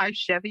 55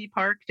 Chevy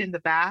parked in the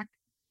back?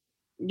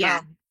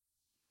 Yeah.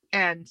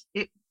 And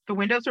the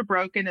windows were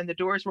broken and the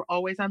doors were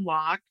always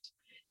unlocked.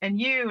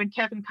 And you and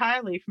Kevin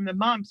Kiley from the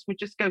Mumps would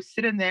just go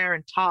sit in there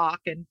and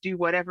talk and do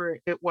whatever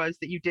it was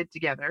that you did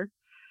together.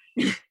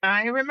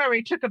 I remember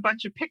he took a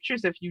bunch of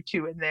pictures of you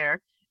two in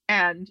there,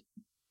 and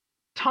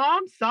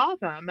Tom saw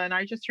them, and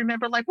I just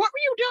remember, like, what were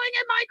you doing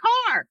in my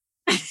car?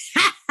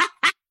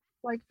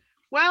 Like,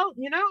 well,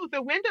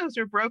 the windows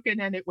are broken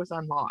and it was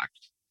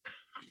unlocked.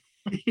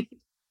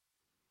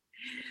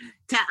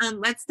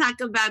 Let's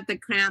talk about the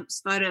Cramps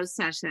photo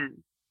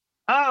session.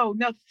 Oh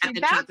no,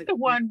 that's the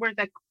one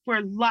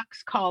where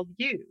Lux called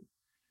you.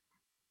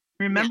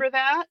 Remember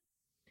that?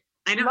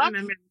 I don't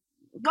remember.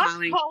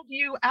 Lux called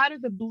you out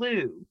of the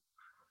blue,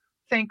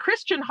 saying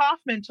Christian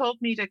Hoffman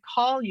told me to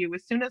call you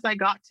as soon as I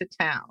got to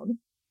town.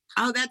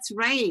 Oh, that's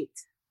right.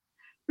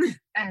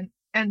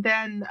 And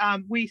then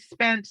we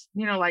spent,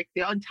 like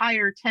the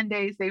entire 10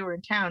 days they were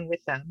in town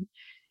with them.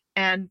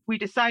 And we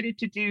decided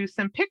to do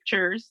some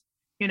pictures,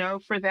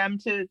 for them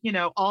to,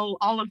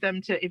 all of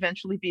them to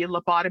eventually be a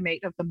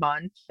lobotomate of the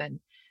month. And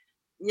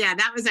yeah,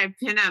 that was our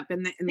pinup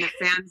in the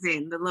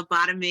fanzine, the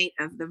lobotomate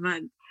of the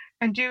month.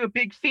 And do a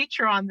big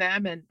feature on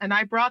them. And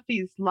I brought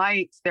these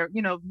lights. They're,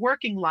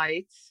 working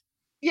lights.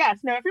 Yes,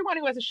 now everyone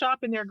who has a shop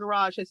in their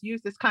garage has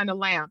used this kind of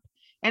lamp.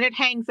 And it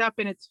hangs up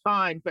and it's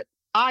fine. But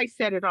I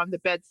set it on the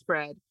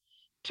bedspread.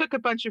 Took a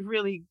bunch of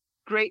really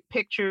great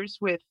pictures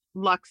with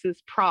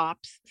Lux's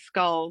props,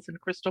 skulls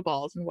and crystal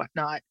balls and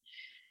whatnot.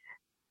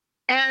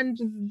 And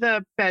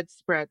the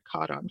bedspread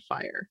caught on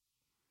fire.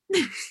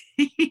 That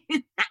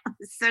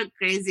was so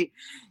crazy.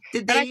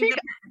 I think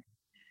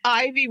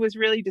Ivy was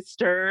really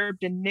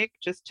disturbed and Nick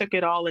just took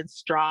it all in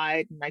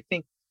stride. And I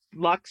think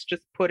Lux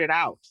just put it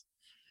out.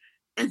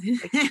 Like,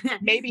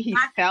 maybe he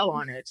fell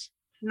on it.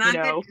 Not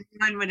that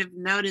anyone would have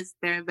noticed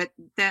there, but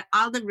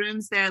all the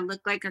rooms there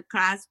look like a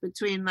cross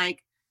between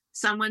like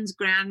someone's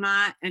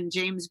grandma and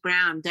James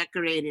Brown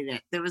decorated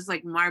it. There was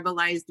like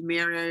marbleized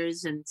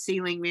mirrors and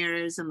ceiling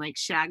mirrors and like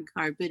shag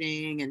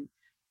carpeting and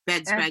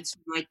bedspreads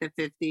from like the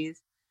 50s.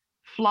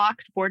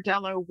 Flocked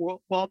bordello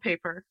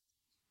wallpaper.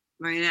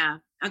 Right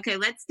now. Okay,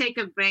 let's take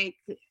a break.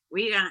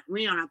 We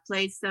gonna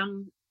play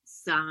some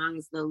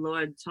songs the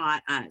Lord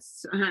taught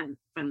us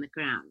from the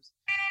Cramps.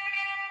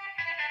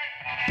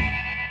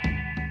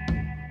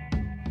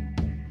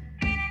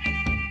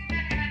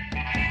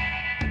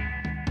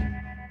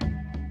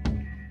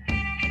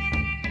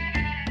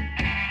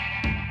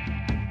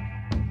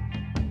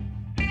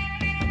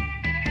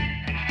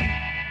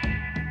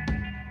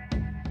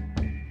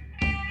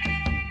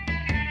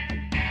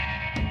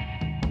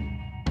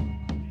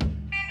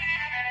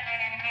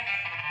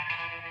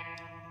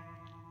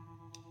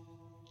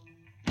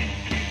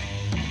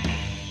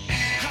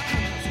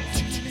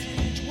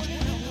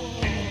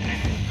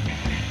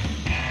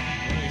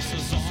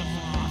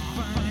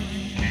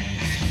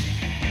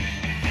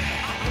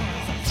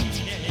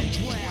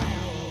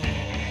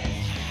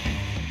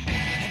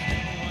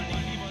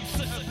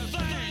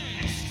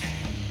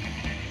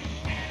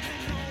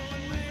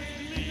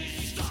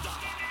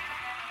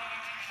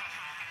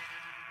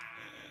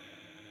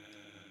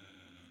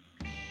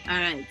 All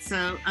right,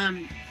 so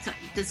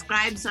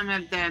describe some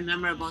of the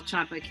memorable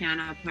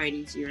Tropicana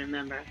parties you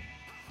remember.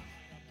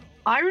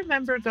 I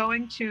remember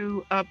going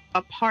to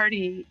a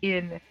party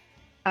in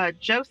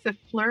Joseph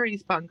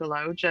Fleury's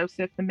bungalow,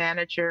 Joseph, the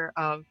manager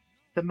of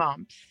the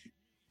Mumps.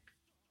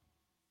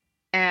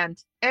 and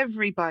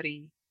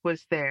everybody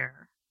was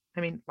there.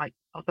 I mean, like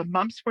all the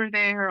Mumps were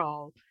there,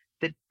 all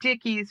the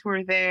Dickies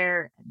were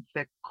there, and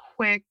the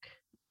Quick.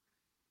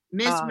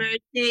 Miss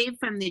Mercy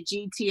from the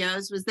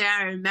GTOs was there.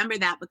 I remember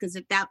that because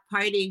at that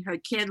party, her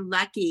kid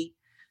Lucky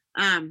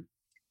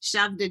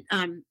shoved it.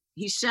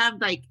 He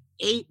shoved like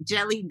 8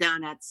 jelly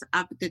donuts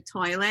up the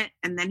toilet,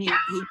 and then he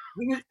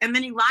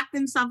locked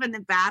himself in the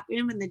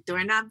bathroom, and the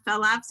doorknob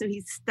fell off, so he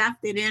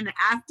stuffed it in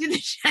after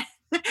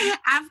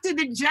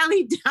the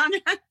jelly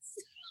donuts.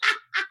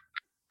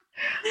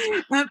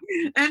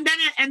 and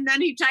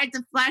then he tried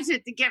to flush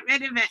it to get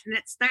rid of it, and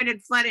it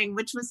started flooding,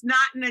 which was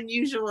not an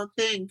unusual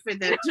thing for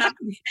the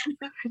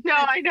No,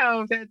 I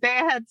know that they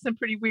had some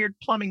pretty weird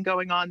plumbing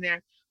going on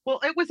there. Well,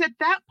 it was at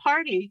that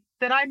party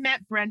that I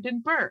met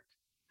Brendan Burke,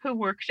 who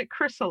works at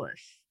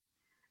Chrysalis,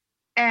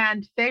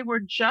 and they were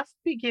just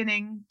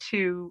beginning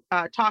to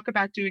talk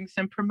about doing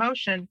some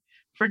promotion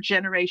for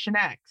Generation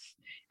X.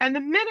 And the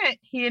minute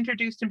he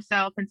introduced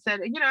himself and said,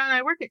 and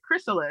I work at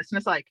Chrysalis, and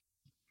it's like,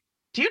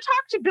 do you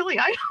talk to Billy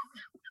Idol?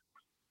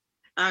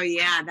 Oh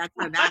yeah, that's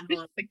how that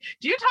goes.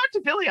 Do you talk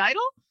to Billy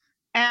Idol?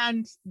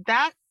 And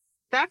that's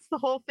the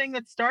whole thing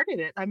that started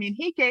it. I mean,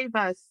 he gave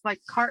us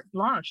like carte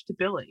blanche to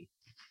Billy.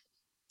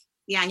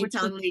 Yeah, he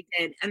totally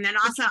did. And then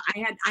also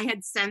I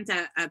had sent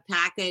a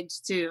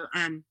package to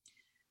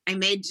I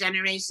made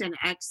Generation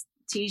X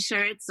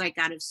t-shirts like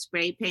out of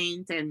spray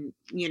paint and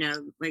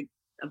like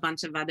a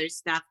bunch of other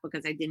stuff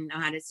because I didn't know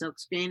how to silk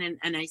screen,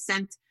 and I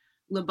sent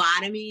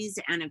lobotomies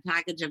and a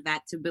package of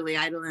that to Billy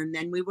Idol. And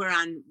then we were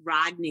on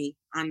Rodney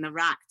on the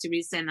Rock.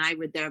 Teresa and I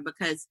were there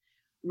because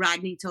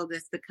Rodney told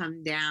us to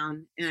come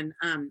down, and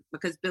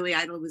because Billy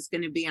Idol was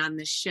going to be on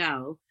the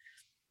show.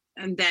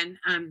 And then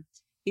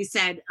he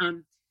said,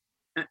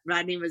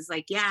 Rodney was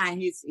like, yeah,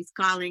 he's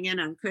calling in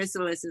on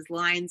Chrysalis's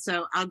line,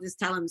 so I'll just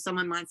tell him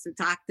someone wants to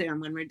talk to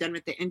him when we're done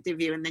with the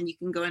interview, and then you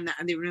can go in the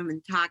other room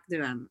and talk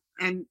to him.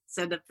 And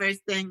so the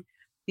first thing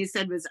he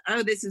said was,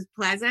 oh, this is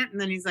Pleasant.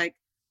 And then he's like,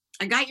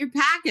 I got your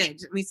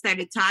package. And we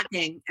started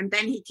talking. And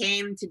then he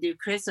came to do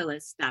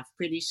Chrysalis stuff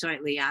pretty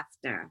shortly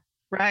after.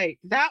 Right.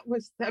 That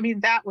was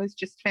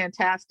just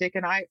fantastic.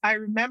 And I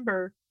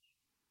remember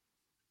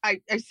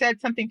I said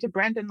something to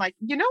Brendan, like,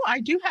 I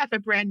do have a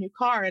brand new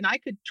car and I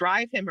could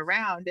drive him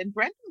around. And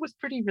Brendan was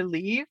pretty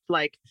relieved,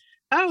 like,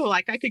 oh,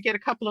 like I could get a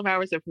couple of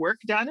hours of work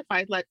done if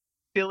I'd let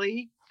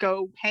Billy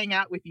go hang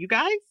out with you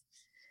guys.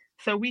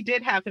 So we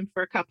did have him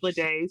for a couple of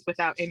days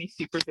without any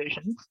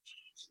supervision.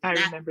 I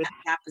remember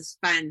that was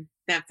fun.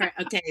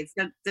 Okay,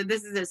 so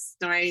this is a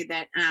story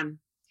that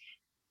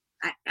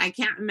I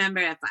can't remember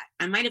if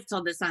I might have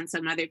told this on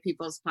some other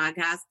people's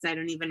podcasts. I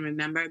don't even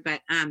remember. But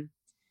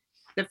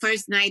the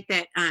first night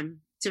that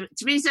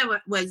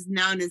Teresa was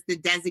known as the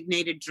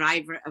designated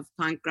driver of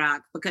punk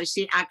rock because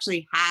she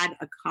actually had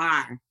a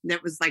car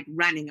that was like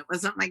running. It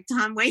wasn't like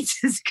Tom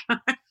Waits'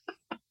 car.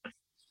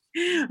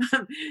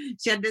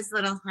 She had this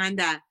little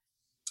Honda.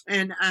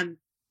 And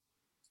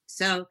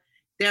so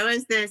there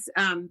was this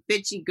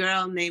bitchy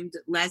girl named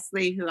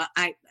Leslie who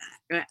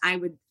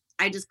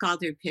I just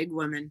called her Pig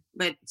Woman,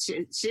 but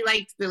she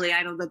liked Billy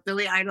Idol. But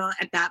Billy Idol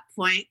at that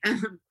point,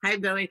 hi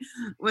Billy,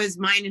 was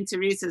mine and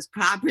Teresa's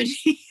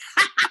property.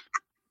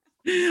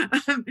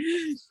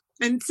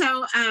 And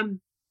so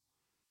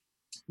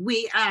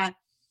we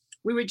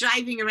were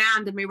driving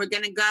around and we were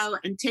going to go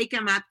and take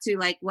him up to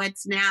like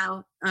what's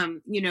now,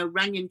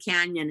 Runyon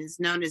Canyon is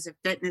known as a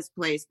fitness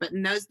place. But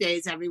in those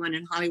days, everyone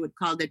in Hollywood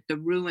called it the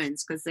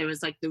ruins because there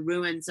was like the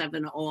ruins of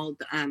an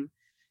old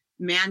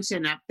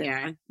mansion up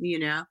there,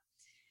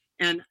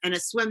 and a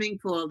swimming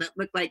pool that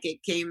looked like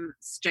it came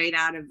straight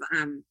out of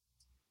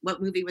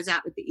what movie was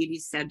that with the Edie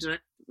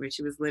Sedgwick where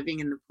she was living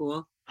in the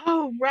pool?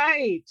 Oh,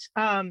 right.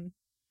 I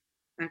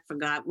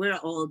forgot. We're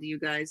old, you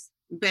guys.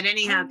 But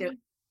anyhow,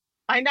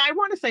 I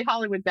want to say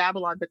Hollywood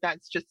Babylon, but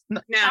that's just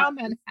Chow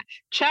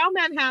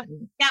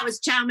Manhattan. That was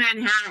Chow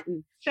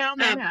Manhattan. Chow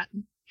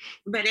Manhattan.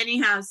 But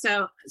anyhow,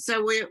 so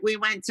we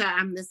went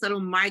to this little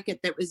market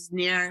that was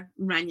near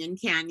Runyon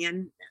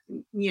Canyon,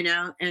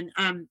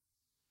 and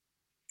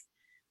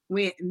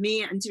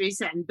me and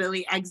Teresa and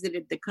Billy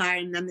exited the car,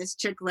 and then this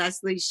chick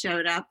Leslie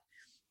showed up,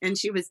 and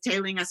she was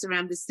tailing us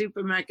around the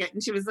supermarket,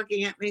 and she was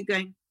looking at me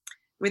going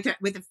with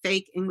a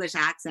fake English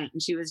accent,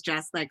 and she was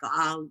dressed like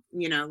all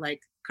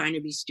like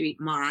Carnaby Street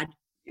mod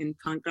in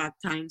punk rock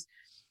times,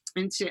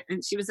 and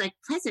she was like,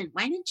 Pleasant,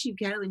 why don't you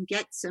go and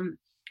get some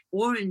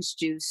orange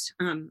juice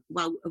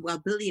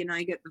while Billy and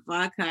I get the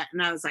vodka?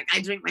 And I was like,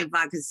 I drink my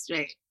vodka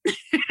straight.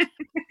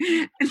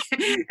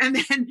 and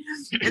then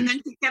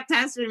she kept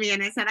pestering me,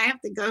 and I said, I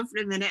have to go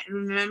for a minute.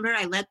 And remember,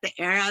 I let the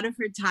air out of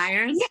her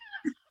tires.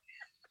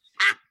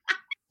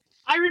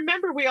 I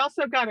remember we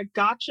also got a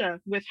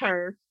gotcha with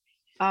her,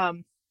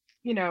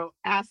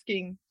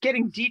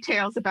 getting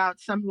details about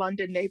some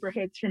London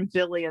neighborhoods from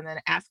Billy, and then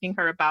asking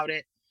her about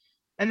it,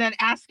 and then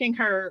asking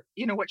her,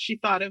 what she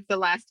thought of the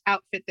last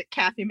outfit that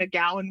Kathy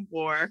McGowan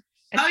wore.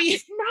 And oh, yeah.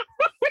 Not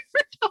what we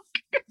were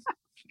talking about.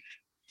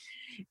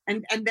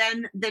 And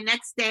then the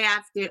next day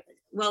after,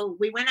 well,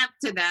 we went up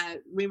to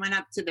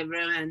the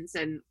ruins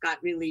and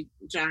got really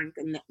drunk,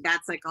 and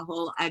that's like a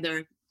whole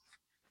other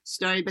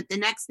story. But the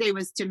next day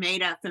was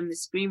Tomato from the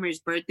Screamers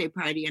birthday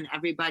party, and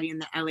everybody in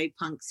the LA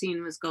punk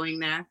scene was going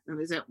there. It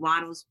was at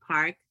Waddles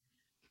Park,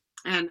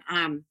 and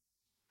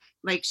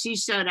like she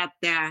showed up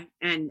there,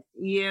 and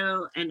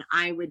you and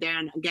I were there,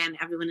 and again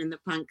everyone in the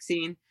punk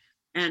scene,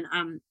 and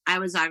I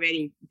was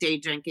already day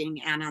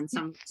drinking and on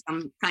some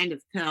kind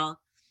of pill,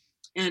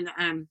 and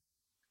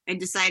I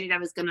decided I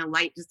was going to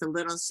light just a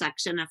little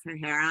section of her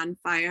hair on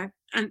fire,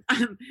 and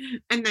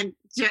then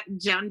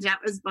Joan Jett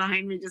was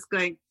behind me just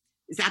going,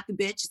 "Is that the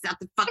bitch? Is that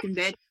the fucking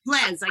bitch?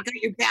 Liz, I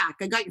got your back.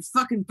 I got your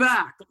fucking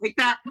back," like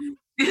that.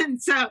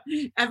 And so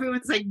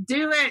everyone's like,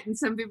 "Do it," and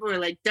some people were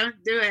like,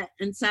 "Don't do it."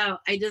 And so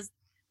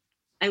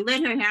I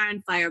lit her hair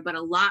on fire, but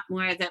a lot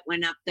more of it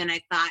went up than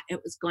I thought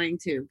it was going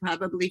to,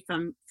 probably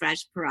from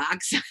fresh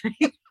peroxide.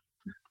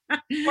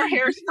 Or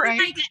hairspray.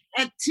 Like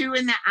at 2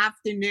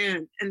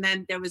 p.m, and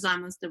then there was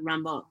almost a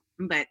rumble,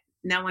 but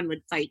no one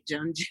would fight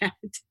Joan Jett.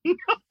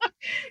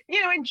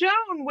 And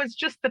Joan was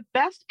just the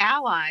best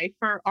ally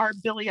for our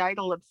Billy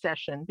Idol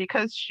obsession,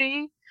 because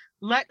she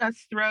let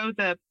us throw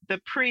the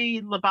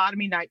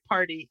pre-lobotomy night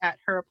party at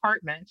her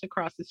apartment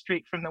across the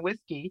street from the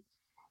Whiskey.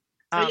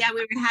 So yeah,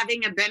 we were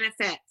having a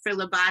benefit for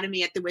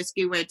lobotomy at the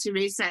Whiskey, where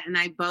Teresa and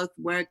I both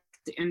worked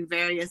in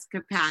various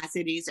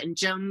capacities, and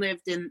Joan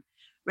lived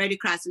right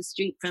across the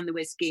street from the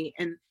Whiskey,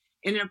 and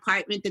in an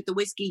apartment that the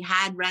Whiskey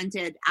had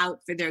rented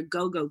out for their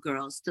go-go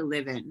girls to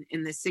live in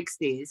the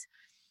 60s.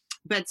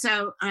 But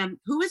so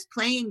who was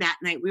playing that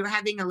night? We were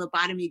having a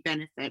lobotomy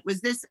benefit.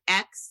 Was this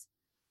X?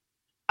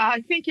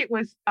 I think it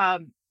was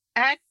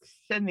X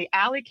and the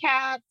Alley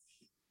Cats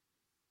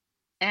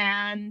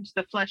and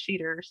the Flesh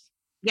Eaters.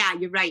 Yeah,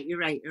 you're right.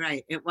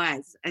 It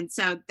was. And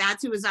so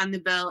that's who was on the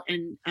bill,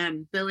 and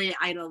Billy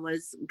Idol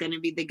was going to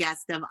be the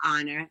guest of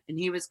honor, and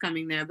he was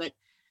coming there. But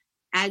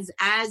as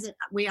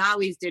we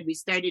always did, we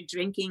started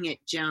drinking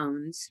at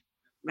Jones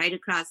right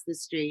across the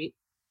street.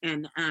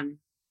 And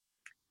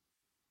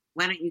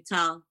why don't you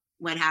tell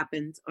what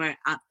happened, or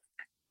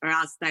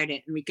I'll start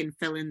it and we can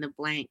fill in the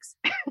blanks.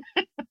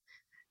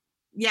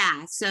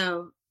 Yeah,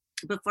 so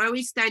before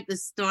we start the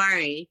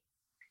story,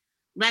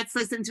 let's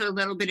listen to a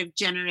little bit of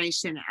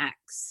Generation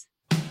X.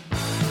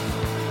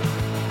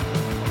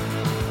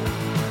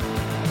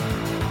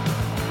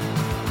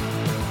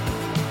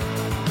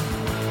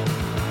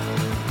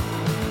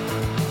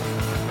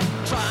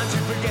 Trying to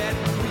forget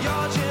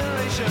your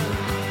generation,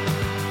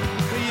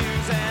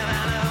 using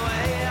any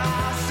way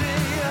I see.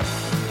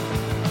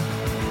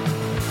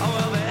 Oh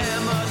well, the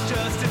end must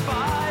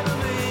justify the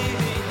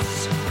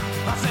means.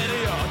 I said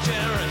your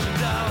generation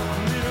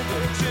don't mean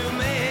it to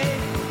me.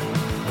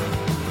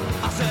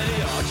 I said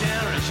your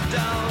generation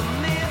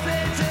don't mean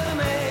it to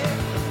me.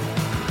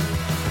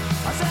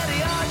 I said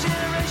your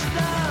generation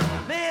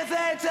don't mean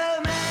it to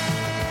me.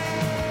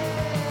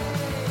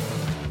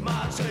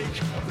 Might take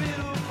a bit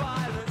of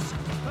violence,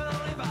 but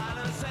only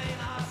violence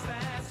ain't our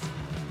stance.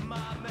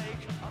 Might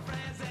make our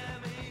friends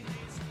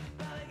enemies.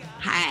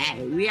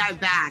 Hi, we are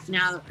back.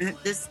 Now,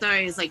 this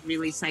story is like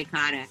really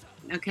psychotic.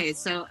 Okay,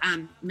 so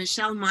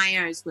Michelle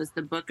Myers was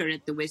the booker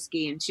at the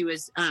Whiskey, and she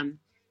was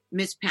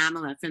Miss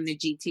Pamela from the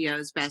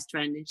GTO's best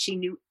friend, and she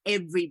knew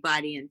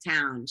everybody in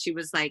town. She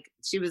was the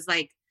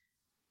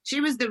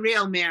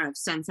real mayor of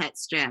Sunset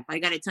Strip. I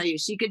got to tell you,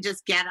 she could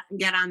just get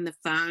on the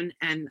phone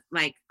and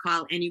like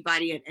call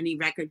anybody at any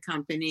record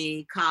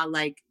company, call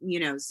like,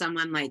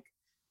 someone like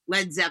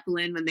Led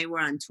Zeppelin when they were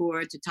on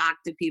tour to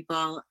talk to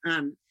people.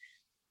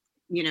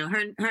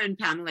 Her and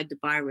Pamela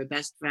DeBar were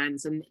best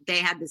friends, and they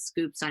had the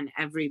scoops on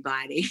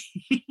everybody.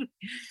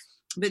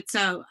 But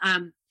so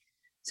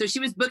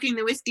she was booking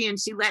the Whiskey, and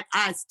she let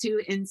us,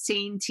 2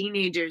 insane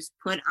teenagers,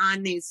 put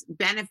on these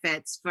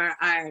benefits for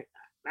our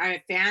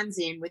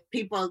fanzine with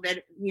people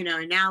that,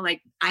 are now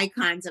like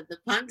icons of the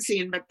punk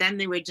scene, but then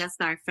they were just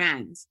our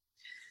friends.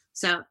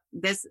 So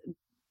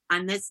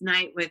on this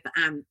night with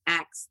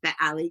X, the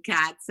Alley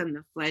Cats and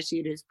the Flesh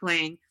Eaters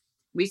playing,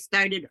 we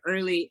started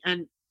early,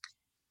 and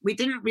we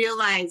didn't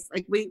realize,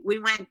 like, we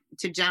went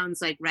to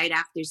Jones like right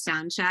after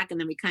sound check, and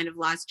then we kind of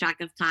lost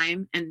track of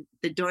time, and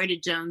the door to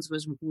Jones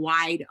was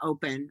wide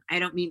open. I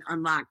don't mean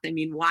unlocked, I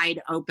mean wide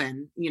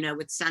open,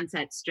 with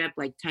Sunset Strip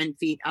like 10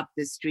 feet up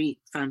the street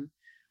from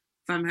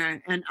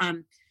her. And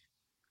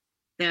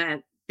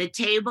the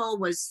table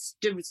was,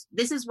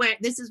 this is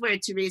where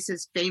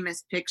Teresa's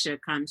famous picture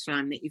comes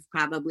from, that you've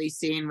probably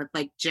seen, with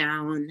like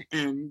Joan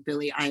and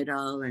Billy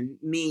Idol and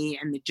me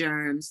and the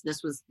Germs.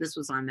 This was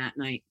on that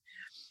night.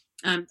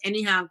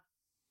 Anyhow,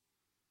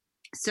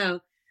 so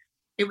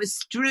it was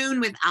strewn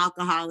with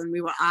alcohol, and we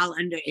were all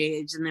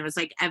underage, and there was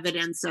like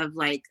evidence of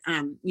like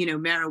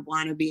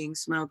marijuana being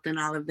smoked and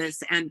all of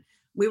this, and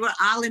we were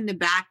all in the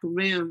back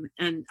room,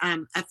 and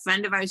a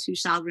friend of ours who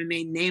shall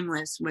remain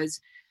nameless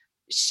was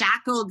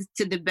shackled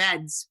to the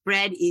bed,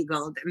 spread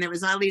eagled, and there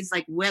was all these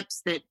like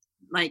whips that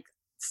like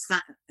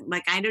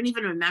I don't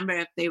even remember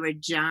if they were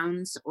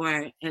Jones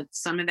or if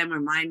some of them were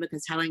mine,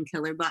 because Helen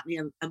Killer bought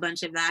me a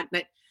bunch of that,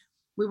 but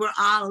we were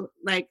all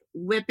like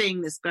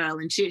whipping this girl,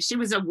 and she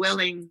was a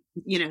willing,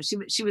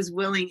 she was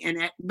willing in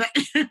it. But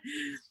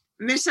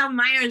Michelle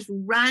Myers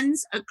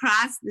runs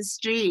across the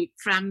street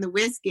from the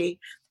whiskey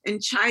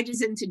and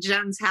charges into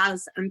Joan's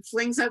house and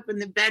flings open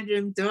the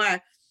bedroom door.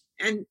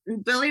 And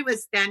Billy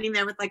was standing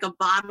there with like a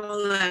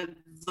bottle of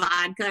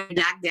vodka,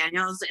 Jack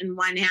Daniels in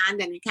one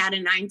hand and a cat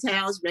of nine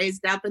tails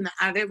raised up in the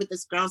other, with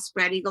this girl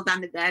spread eagled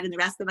on the bed, and the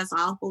rest of us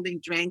all holding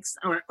drinks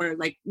or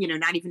like,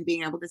 not even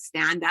being able to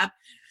stand up.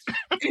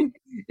 And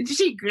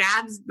she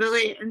grabs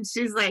Billy and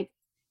she's like,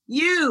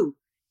 "You,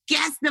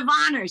 guest of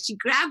honor." She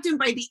grabbed him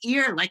by the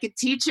ear like a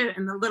teacher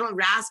in The Little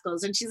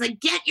Rascals. And she's like,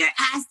 "Get your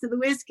ass to the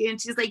whiskey."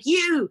 And she's like,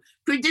 "You,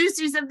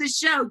 producers of the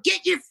show,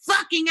 get your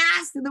fucking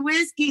ass to the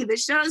whiskey. The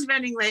show's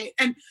running late."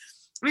 And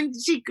when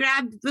she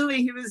grabbed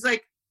Billy, he was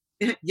like,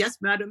 "Yes,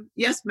 madam.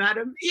 Yes,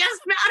 madam. Yes,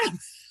 madam."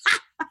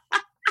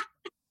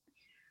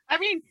 I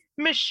mean,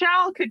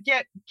 Michelle could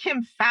get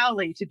Kim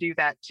Fowley to do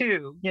that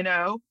too,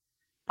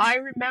 I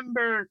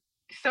remember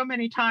so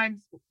many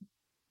times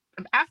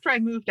after I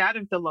moved out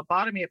of the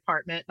lobotomy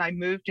apartment, I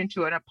moved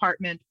into an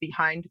apartment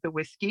behind the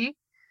whiskey,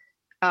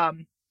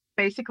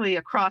 basically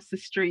across the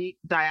street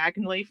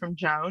diagonally from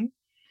Joan.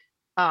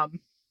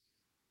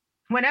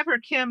 Whenever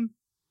Kim,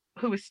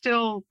 who was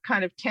still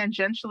kind of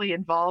tangentially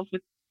involved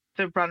with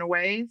the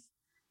Runaways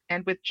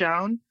and with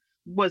Joan,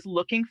 was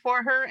looking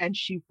for her and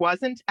she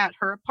wasn't at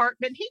her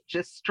apartment, he'd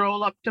just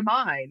stroll up to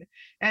mine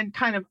and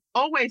kind of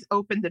always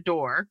open the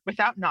door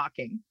without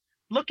knocking,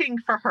 looking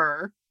for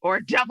her or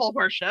devil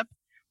worship.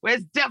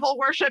 Where's devil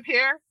worship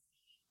here?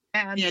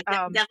 And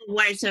devil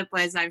worship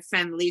was our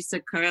friend Lisa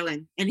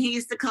Curlin, and he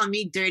used to call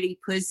me dirty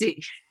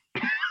pussy.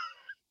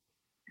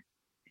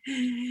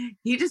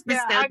 He just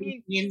bestowed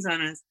names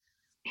on us.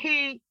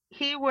 He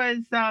was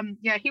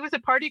he was a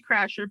party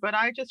crasher, but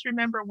I just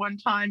remember one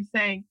time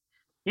saying,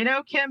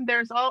 "Kim,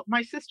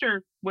 my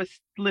sister was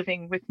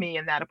living with me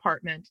in that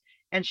apartment,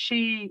 and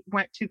she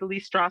went to the Lee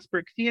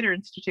Strasberg Theater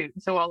Institute,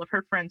 and so all of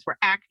her friends were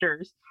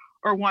actors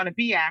or want to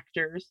be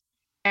actors.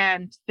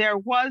 And there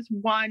was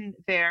one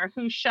there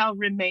who shall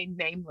remain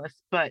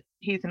nameless, but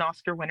he's an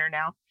Oscar winner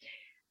now."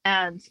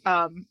 And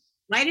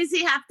why does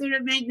he have to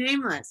remain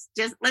nameless?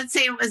 Just let's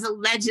say it was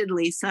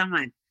allegedly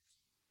someone.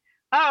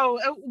 Oh,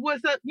 it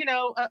was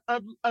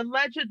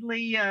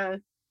allegedly,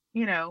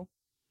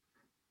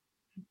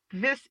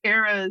 this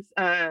era's,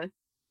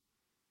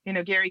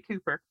 Gary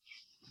Cooper.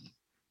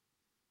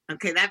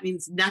 Okay, that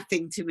means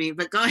nothing to me,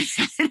 but go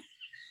ahead.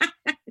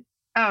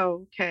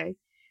 Oh, okay.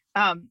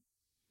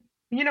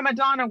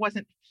 Madonna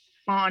wasn't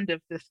fond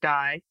of this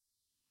guy,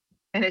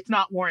 and it's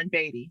not Warren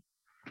Beatty.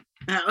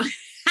 Oh.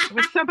 It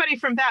was somebody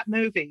from that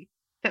movie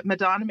that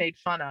Madonna made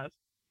fun of.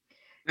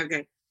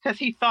 Okay. Because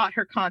he thought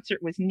her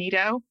concert was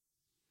neato.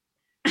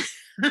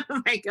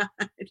 Oh my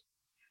God.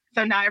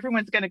 So now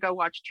everyone's going to go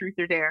watch Truth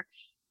or Dare.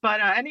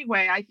 But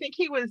anyway, I think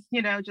he was,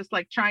 just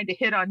like trying to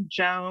hit on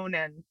Joan,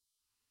 and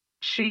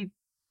she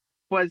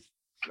was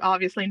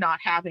obviously not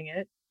having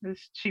it.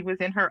 She was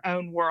in her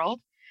own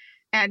world.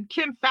 And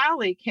Kim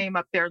Fowley came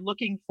up there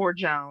looking for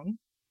Joan.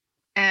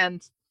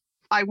 And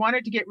I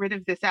wanted to get rid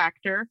of this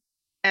actor.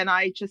 And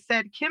I just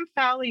said, "Kim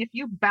Fowley, if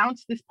you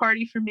bounce this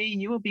party for me,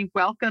 you will be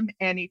welcome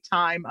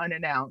anytime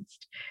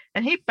unannounced."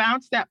 And he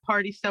bounced that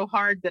party so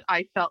hard that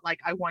I felt like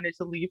I wanted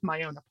to leave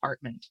my own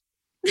apartment.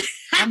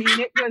 I mean,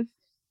 it was,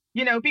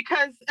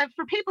 because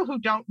for people who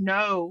don't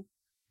know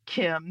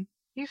Kim,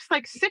 he's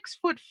like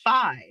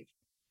 6'5"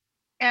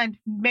 and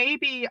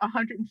maybe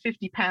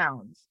 150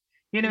 pounds.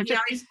 He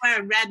always wore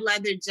a red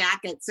leather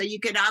jacket, so you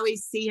could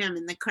always see him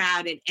in the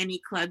crowd at any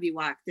club you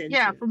walked into.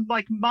 Yeah, from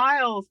like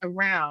miles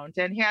around,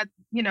 and had,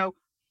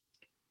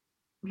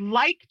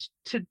 liked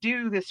to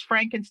do this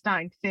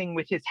Frankenstein thing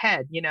with his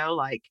head,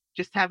 like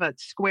just have a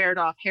squared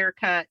off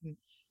haircut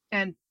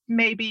and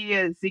maybe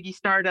a Ziggy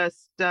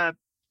Stardust,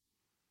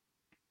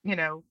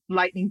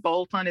 lightning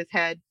bolt on his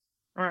head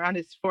or on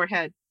his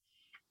forehead.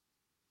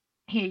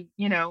 He,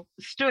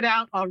 stood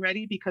out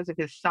already because of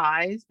his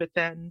size, but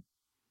then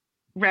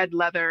red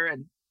leather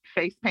and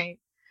face paint.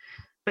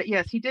 But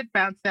yes, he did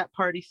bounce that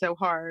party so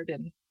hard,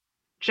 and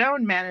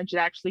Joan managed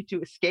actually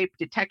to escape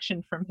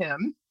detection from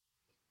him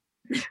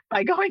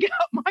by going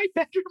out my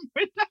bedroom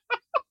window.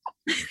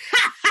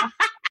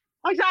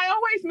 I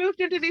always moved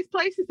into these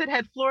places that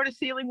had floor to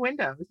ceiling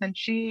windows, and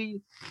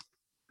she,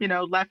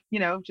 left,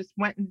 just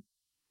went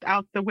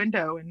out the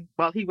window, and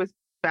while he was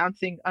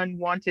bouncing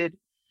unwanted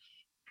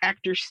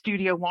actor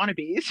studio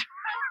wannabes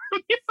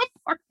from the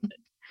apartment.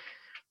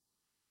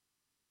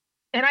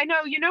 And I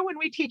know, when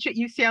we teach at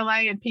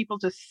UCLA and people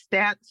just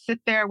sit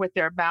there with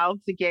their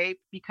mouths agape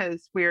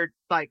because we're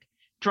like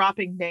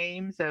dropping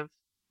names of,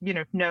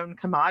 known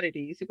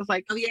commodities. It was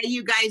like, oh yeah,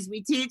 you guys,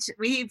 we've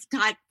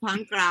taught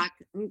punk rock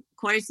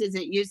courses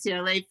at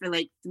UCLA for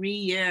like 3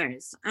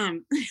 years.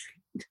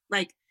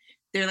 Like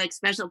they're like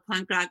special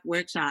punk rock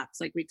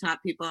workshops. Like we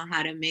taught people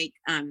how to make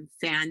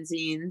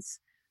fanzines,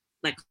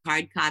 like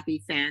hard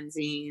copy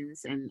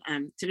fanzines. And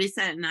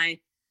Teresa and I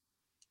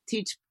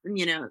teach,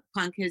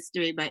 punk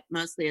history, but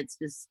mostly it's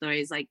just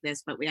stories like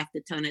this, but we have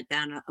to tone it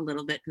down a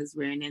little bit because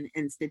we're in an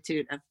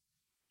institute of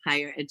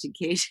higher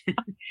education.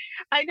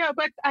 I know,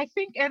 but I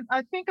think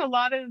a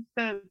lot of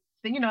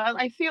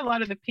I see a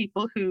lot of the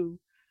people who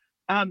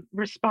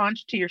respond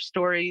to your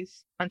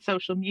stories on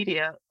social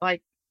media,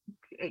 like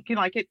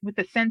it with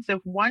a sense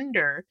of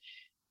wonder.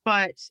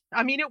 But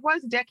I mean, it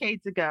was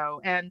decades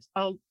ago, and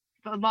a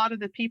lot of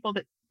the people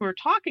that we're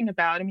talking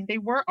about, I mean, they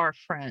were our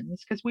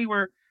friends because we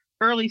were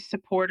early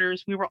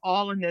supporters. We were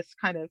all in this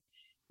kind of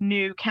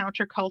new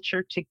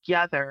counterculture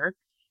together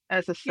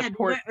as a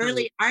support. They were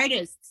early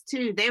artists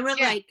too. They were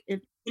like,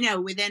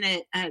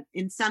 within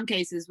in some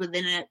cases,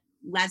 within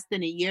less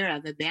than a year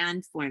of a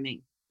band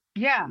forming.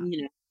 Yeah.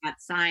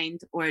 Got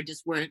signed or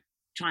just were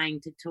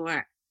trying to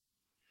tour.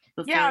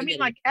 Yeah, I mean,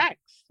 like X,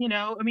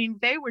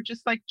 they were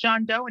just like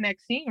John Doe and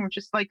Exene were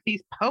just like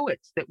these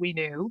poets that we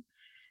knew.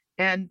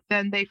 And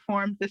then they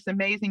formed this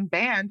amazing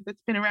band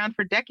that's been around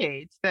for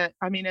decades and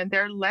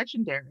they're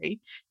legendary.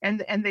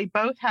 And they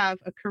both have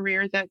a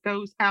career that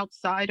goes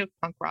outside of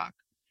punk rock,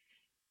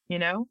 Yeah,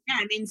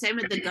 I mean, same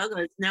with the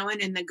Go-Go's. No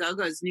one in the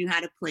Go-Go's knew how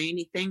to play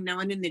anything. No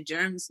one in the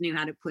Germs knew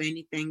how to play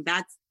anything.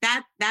 That's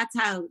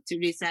how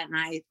Teresa and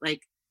I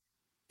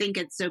think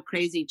it's so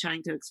crazy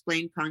trying to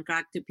explain punk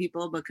rock to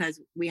people,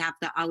 because we have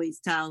to always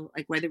tell,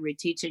 like, whether we're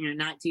teaching or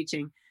not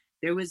teaching,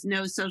 there was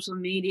no social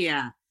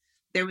media,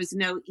 there was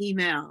no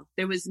email,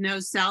 there was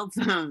no cell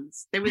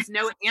phones, there was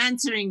no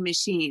answering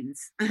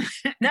machines.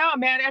 No,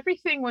 man,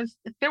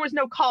 there was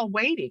no call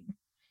waiting,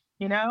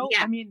 Yeah,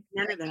 I mean,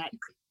 none of that.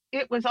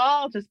 It was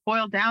all just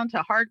boiled down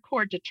to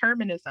hardcore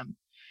determinism.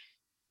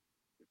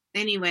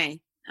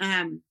 Anyway,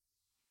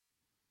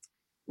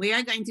 we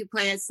are going to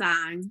play a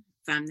song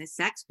from the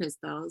Sex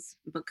Pistols,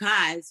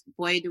 because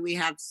boy, do we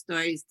have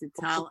stories to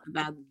tell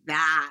about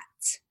that.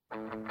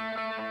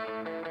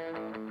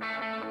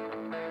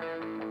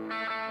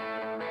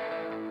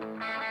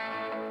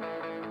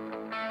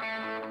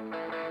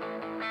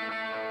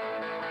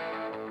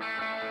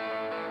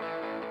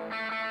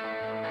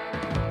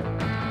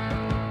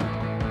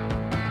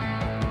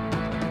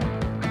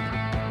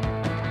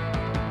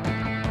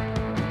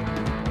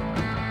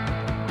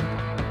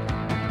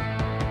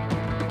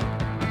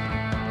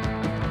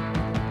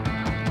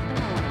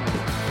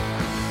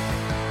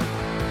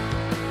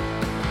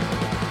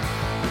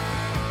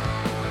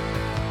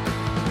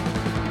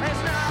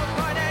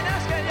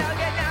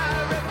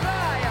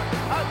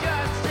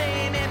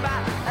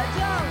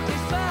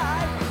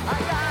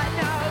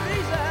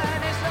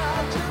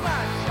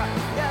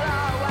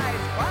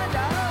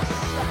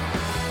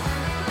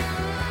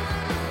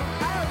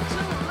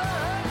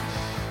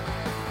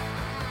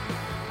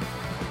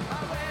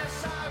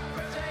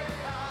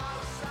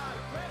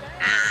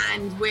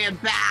 We're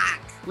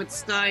back with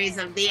stories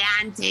of the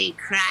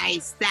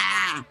Antichrist.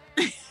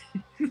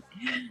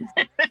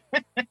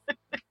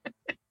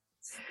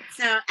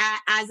 So,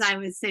 as I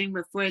was saying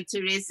before,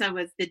 Teresa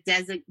was the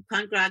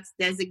punk rock's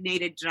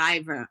designated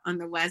driver on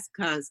the West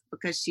Coast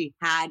because she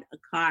had a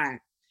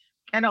car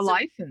and a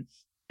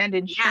license and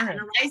insurance. Yeah,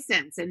 and a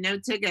license and no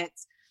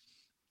tickets.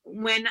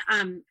 When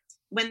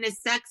the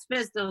Sex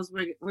Pistols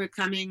were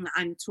coming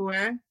on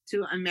tour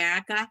to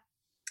America,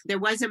 there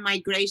was a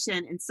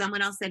migration, and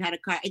someone else that had a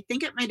car. I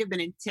think it might have been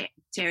in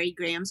Terry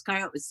Graham's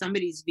car. It was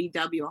somebody's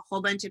VW. A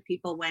whole bunch of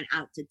people went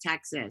out to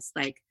Texas,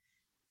 like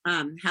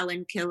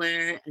Helen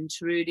Killer and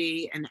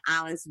Trudy and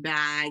Alice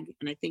Bagg,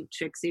 and I think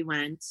Trixie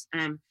went.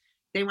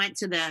 They went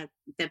to the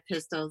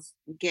Pistols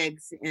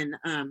gigs in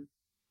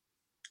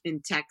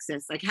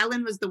Texas. Like,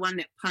 Helen was the one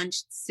that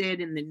punched Sid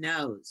in the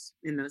nose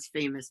in those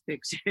famous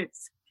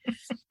pictures.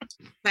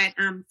 But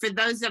for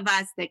those of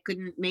us that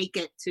couldn't make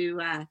it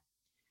to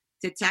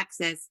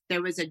Texas,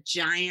 there was a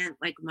giant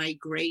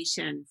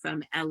migration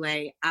from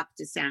LA up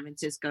to San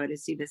Francisco to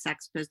see the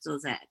Sex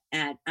Pistols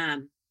at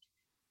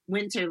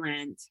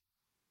Winterland,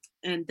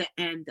 and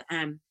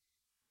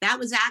that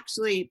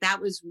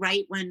was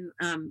right when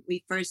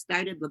we first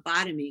started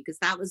Lobotomy, because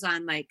that was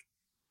on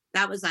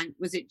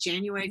was it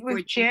January 14th? It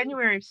was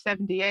January of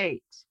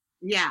 78.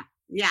 Yeah.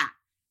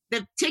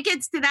 The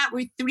tickets to that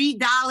were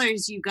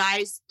 $3, you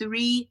guys.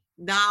 $3.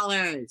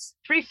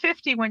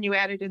 $3.50 when you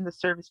added in the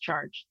service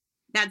charge.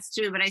 That's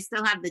true, but I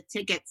still have the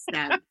ticket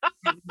stub.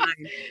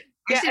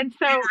 Yeah, and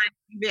so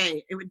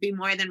it would be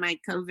more than my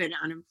COVID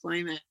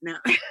unemployment. No.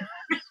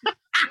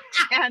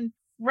 And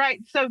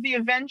right, so the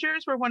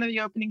Avengers were one of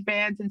the opening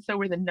bands, and so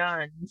were the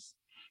Nuns,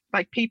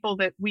 like people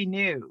that we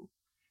knew.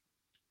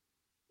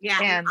 Yeah,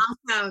 and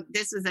also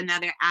this was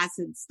another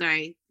acid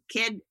story.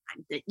 Kid,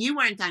 you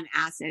weren't on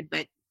acid,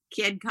 but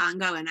Kid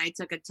Congo and I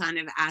took a ton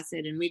of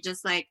acid, and we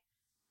just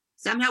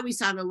somehow we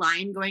saw the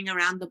line going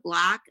around the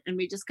block, and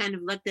we just kind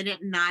of looked at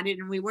it and nodded,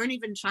 and we weren't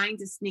even trying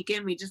to sneak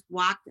in. We just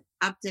walked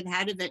up to the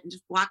head of it and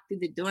just walked through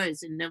the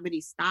doors, and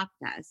nobody stopped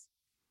us.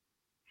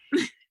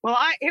 Well,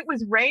 it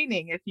was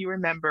raining, if you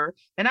remember,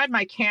 and I had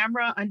my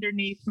camera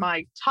underneath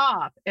my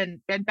top, and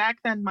back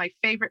then my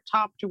favorite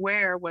top to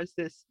wear was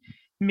this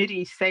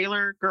midi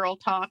sailor girl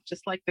top,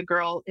 just like the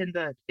girl in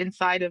the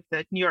inside of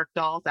the New York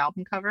Dolls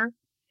album cover.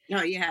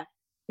 Oh yeah.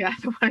 Yeah,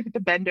 the one with the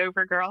bend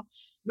over girl.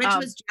 Which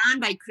was drawn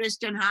by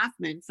Christian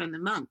Hoffman from the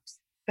Monks.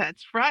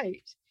 That's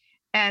right.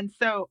 And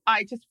so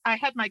I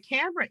had my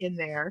camera in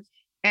there,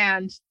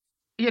 and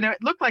it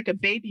looked like a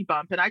baby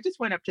bump, and I just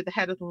went up to the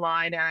head of the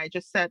line and I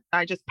just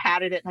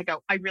patted it and I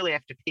go, I really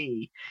have to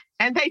pee.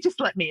 And they just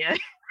let me in.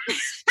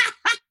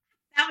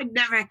 That would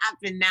never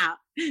happen now.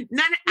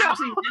 None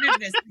of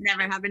this would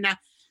never happen now.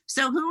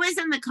 So who was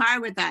in the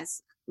car with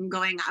us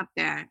going up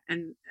there?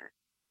 And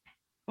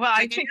well,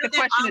 I think the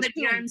question all is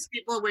the Germs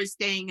people were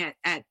staying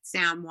at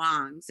Sam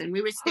Wong's, and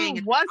we were staying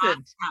at wasn't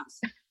the house.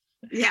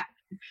 Yeah.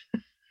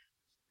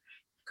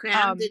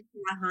 Crammed into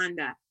a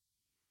Honda.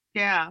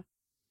 Yeah.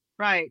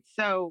 Right.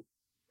 So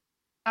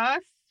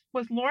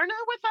was Lorna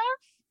with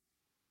us?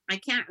 I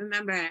can't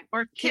remember.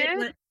 Or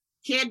Kid?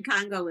 Kid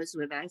Congo was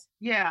with us.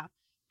 Yeah.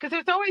 Because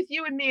there's always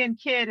you and me and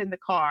Kid in the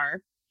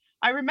car.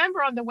 I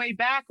remember on the way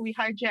back, we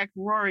hijacked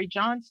Rory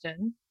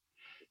Johnston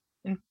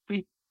and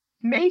we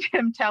made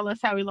him tell us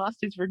how he lost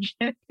his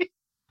virginity.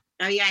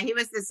 Oh yeah, he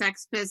was the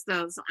Sex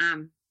Pistols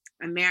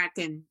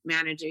American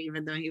manager,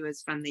 even though he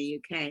was from the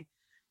UK,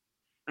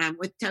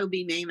 with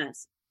Toby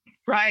Mamus.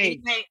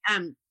 Right. Anyway,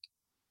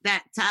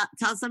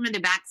 tell some of the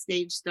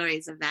backstage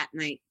stories of that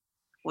night,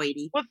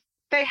 Hoyty. Well,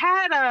 they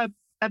had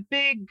a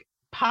big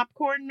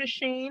popcorn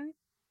machine,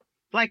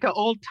 like an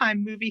old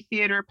time movie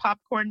theater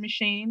popcorn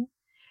machine,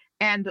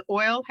 and the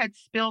oil had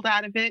spilled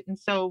out of it, and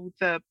so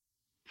the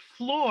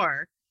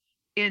floor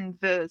in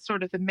the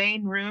sort of the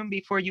main room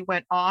before you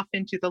went off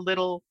into the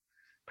little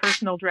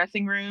personal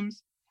dressing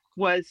rooms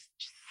was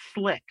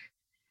slick.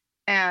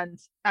 And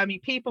I mean,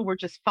 people were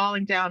just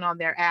falling down on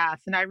their ass.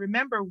 And I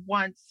remember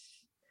once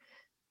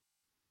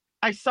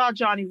I saw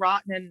Johnny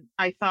Rotten and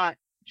I thought,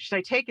 should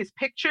I take his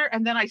picture?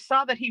 And then I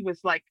saw that he was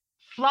like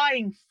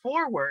flying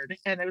forward,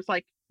 and it was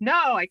like, no,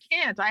 I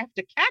can't. I have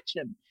to catch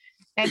him.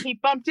 And he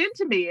bumped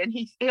into me and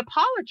he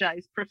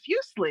apologized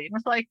profusely and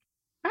was like,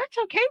 that's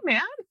okay,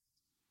 man.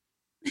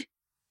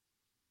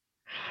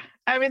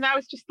 I mean, that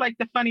was just like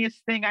the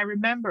funniest thing I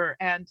remember.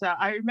 And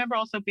I remember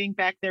also being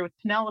back there with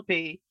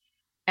Penelope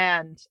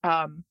and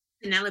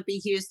Penelope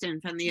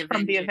Houston from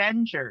the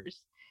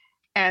Avengers,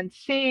 and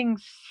seeing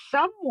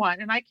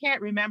someone, and I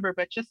can't remember,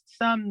 but just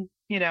some,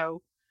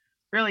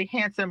 really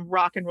handsome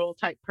rock and roll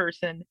type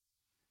person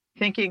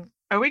thinking,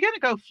 are we going to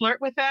go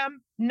flirt with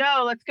them?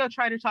 No, let's go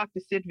try to talk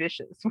to Sid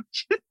Vicious.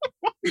 Which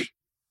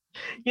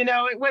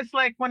it was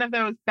like one of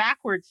those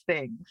backwards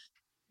things,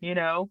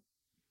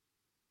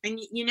 And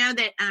you know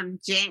that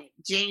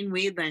Jane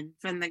Weedland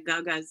from the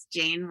Go-Go's,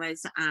 Jane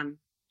was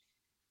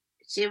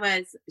she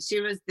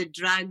was the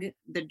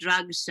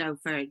drug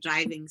chauffeur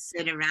driving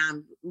Sid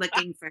around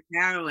looking for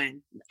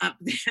heroin up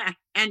there,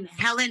 and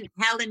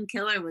Helen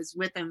Keller was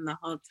with him the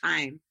whole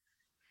time.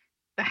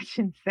 That's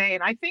insane.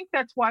 I think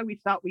that's why we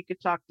thought we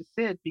could talk to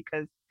Sid,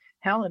 because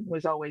Helen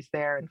was always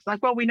there, and it's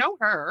like, well, we know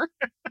her.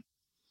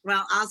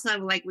 Well, also,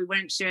 like, we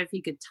weren't sure if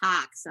he could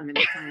talk some of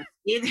the time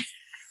either.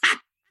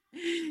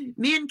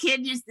 Me and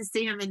Kid used to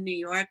see him in New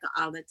York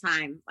all the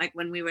time, like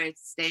when we were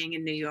staying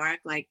in New York,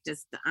 like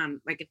just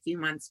like a few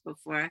months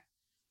before.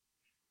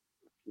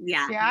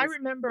 Yeah. I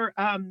remember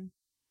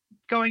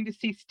going to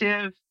see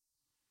Stiv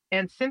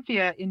and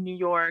Cynthia in New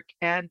York,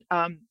 and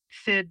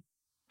Sid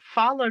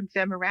followed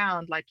them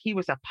around like he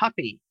was a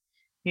puppy.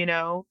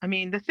 I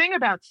mean, the thing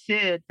about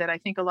Sid that I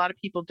think a lot of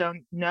people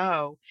don't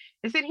know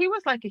is that he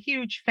was like a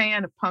huge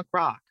fan of punk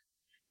rock.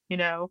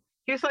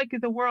 He was like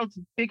the world's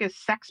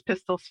biggest Sex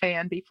Pistols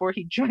fan before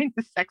he joined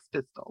the Sex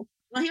Pistols.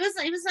 Well, he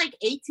was like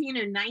 18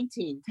 or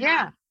 19.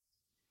 Yeah.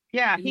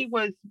 He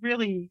was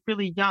really,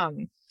 really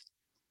young,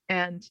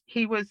 and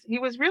he was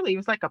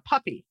like a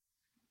puppy.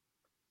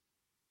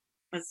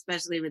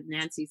 Especially with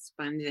Nancy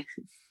Spungen.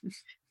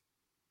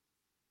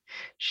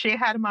 She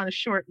had him on a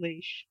short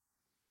leash.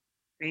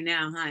 I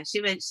know, huh?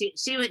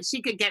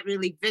 She could get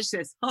really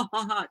vicious.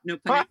 No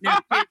pun. No,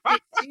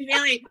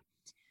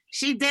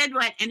 she did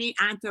what any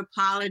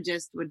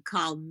anthropologist would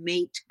call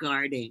mate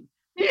guarding.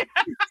 Yeah.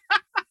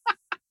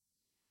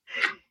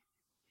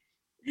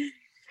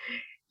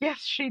 Yes,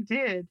 she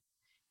did.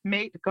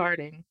 Mate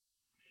guarding.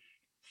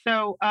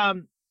 So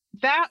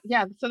that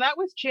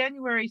was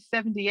January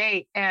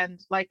 78, and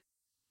like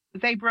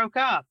they broke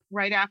up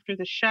right after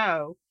the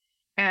show,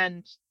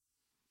 and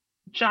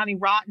Johnny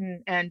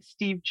Rotten and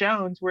Steve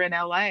Jones were in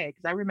LA,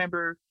 because I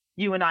remember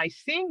you and I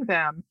seeing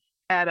them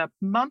at a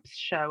Mumps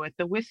show at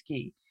the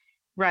Whiskey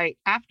right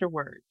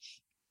afterwards.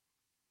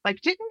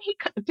 Like, didn't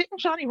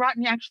Johnny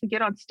Rotten actually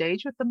get on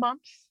stage with the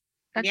Mumps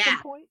at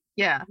some point?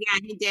 Yeah,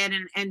 he did,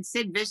 and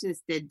Sid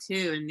Vicious did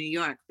too in New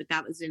York, but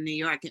that was in New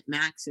York at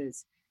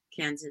Max's,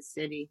 Kansas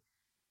City.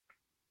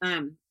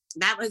 I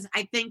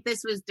think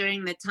this was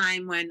during the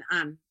time when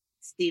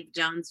Steve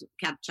Jones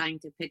kept trying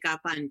to pick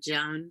up on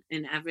Joan,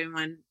 and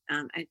everyone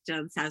at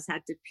Joan's house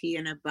had to pee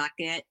in a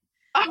bucket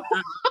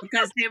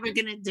because they were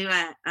going to do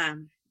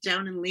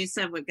Joan and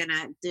Lisa were going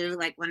to do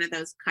like one of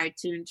those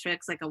cartoon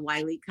tricks, like a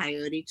Wile E.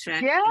 Coyote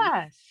trick.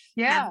 Yes,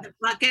 yeah. Have the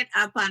bucket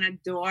up on a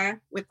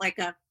door with like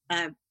a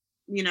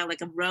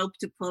rope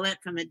to pull it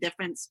from a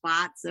different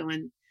spot. So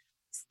when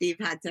Steve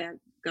had to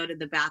go to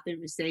the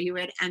bathroom to say he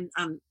would. And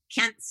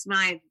Kent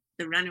Smythe,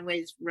 the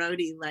Runaways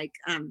roadie, like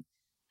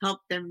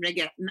helped them rig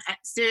it. And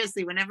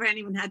seriously, whenever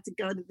anyone had to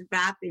go to the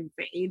bathroom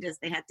for ages,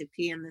 they had to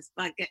pee in this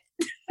bucket.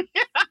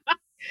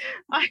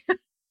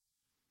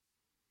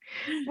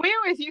 We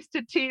always used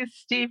to tease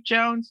Steve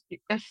Jones.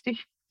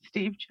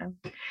 Steve Jones.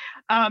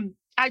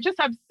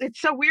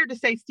 It's so weird to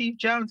say Steve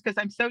Jones because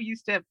I'm so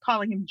used to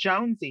calling him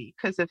Jonesy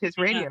because of his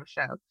radio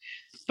show.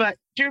 But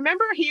do you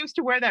remember he used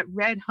to wear that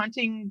red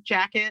hunting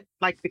jacket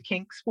like the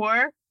Kinks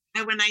wore?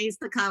 And when I used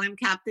to call him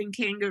Captain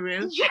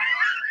Kangaroo.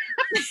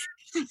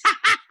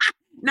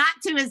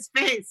 Not to his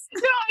face.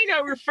 No, I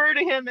know. Refer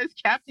to him as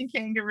Captain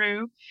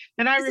Kangaroo.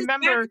 And I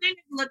remember. His hair kind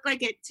of looked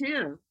like it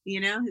too.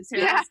 You know, his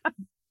hair. Yeah.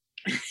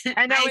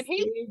 I know. Hi,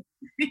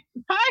 And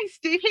hi,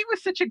 Steve. He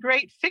was such a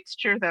great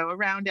fixture, though,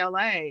 around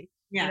LA.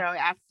 Yeah. You know,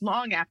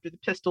 long after the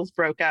Pistols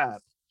broke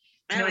up.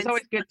 And it was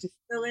always good to.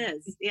 Still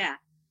is. Yeah.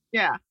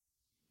 Yeah.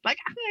 Like,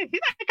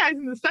 that guy's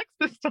in the Sex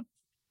Pistols.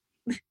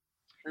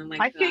 Oh my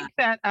I God. think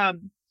that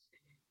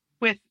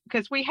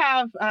because we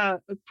have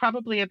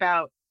probably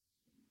about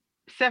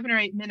 7 or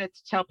 8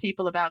 minutes to tell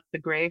people about the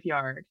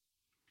graveyard.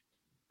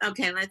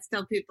 Okay, let's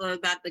tell people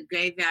about the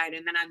graveyard,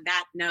 and then on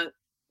that note,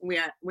 we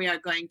are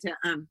going to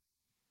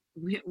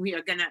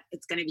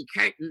it's gonna be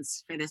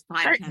curtains for this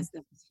podcast.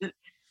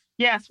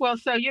 Yes, well,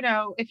 so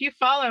if you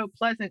follow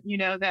Pleasant, you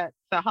know that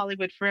the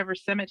Hollywood Forever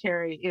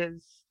Cemetery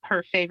is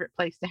her favorite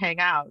place to hang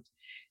out.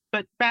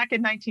 But back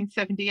in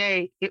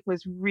 1978, it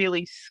was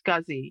really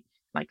scuzzy.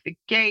 Like the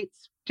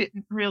gates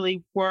didn't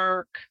really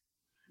work.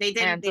 They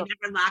didn't. They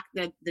never locked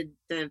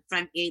the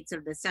front gates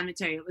of the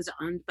cemetery. It was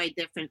owned by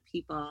different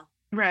people.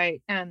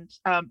 Right, and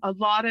a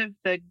lot of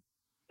the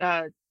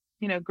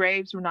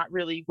graves were not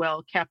really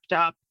well kept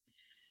up.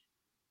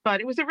 But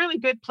it was a really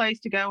good place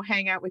to go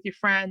hang out with your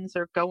friends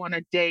or go on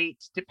a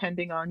date,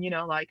 depending on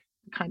like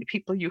the kind of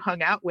people you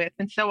hung out with.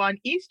 And so on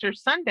Easter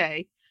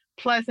Sunday,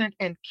 Pleasant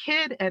and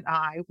Kid and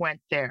I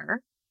went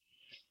there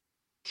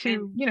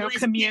to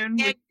commune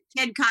with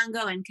Kid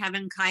Congo and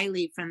Kevin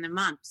Kiley from the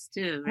Mumps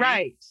too.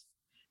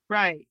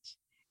 Right.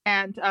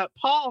 And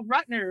Paul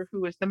Rutner,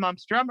 who was the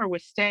Mumps drummer,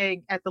 was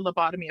staying at the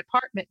Lobotomy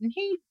apartment, and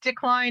he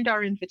declined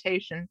our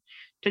invitation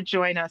to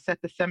join us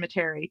at the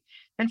cemetery.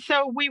 And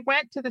so we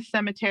went to the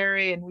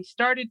cemetery and we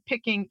started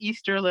picking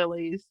Easter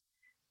lilies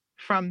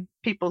from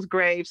people's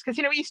graves because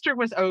Easter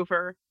was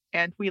over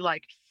and we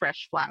liked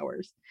fresh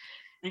flowers.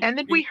 And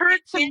then we heard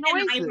some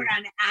noises. Kid and I were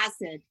on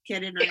acid.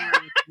 Kid and I were on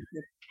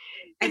acid.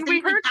 I think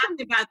we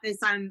talked about this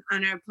on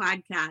our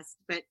podcast,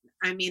 but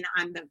I mean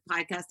on the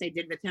podcast I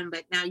did with him.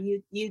 But now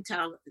you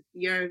tell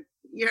your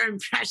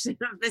impression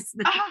of this.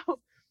 Oh,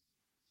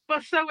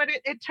 well, so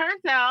it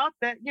turns out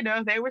that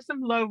they were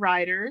some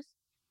lowriders,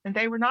 and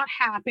they were not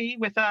happy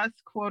with us,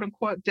 quote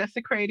unquote,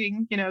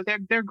 desecrating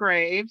their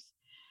graves,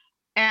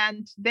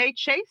 and they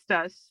chased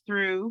us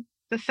through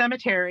the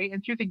cemetery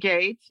and through the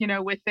gates,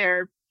 with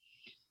their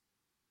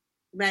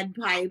lead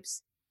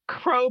pipes,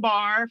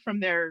 crowbar from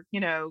their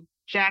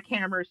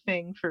jackhammer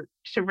thing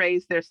to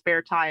raise their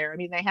spare tire. I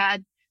mean, they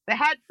had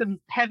some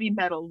heavy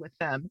metal with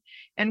them,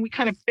 and we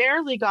kind of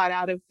barely got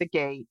out of the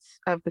gates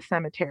of the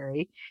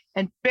cemetery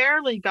and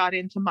barely got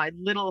into my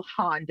little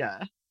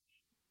Honda,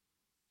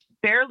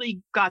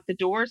 barely got the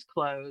doors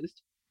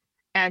closed,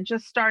 and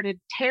just started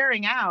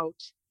tearing out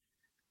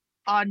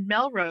on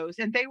Melrose,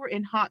 and they were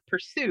in hot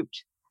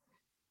pursuit.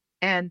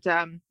 And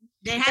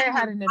they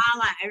had an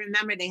Impala. I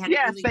remember they had.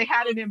 Yes, they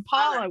had an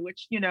Impala,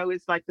 which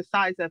is like the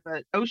size of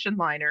an ocean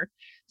liner,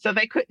 so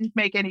they couldn't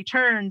make any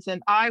turns.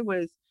 And I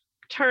was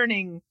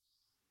turning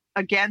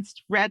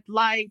against red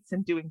lights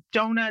and doing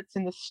donuts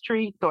in the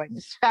street, going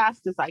as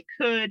fast as I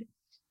could.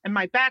 And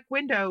my back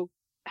window,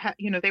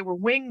 they were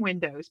wing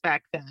windows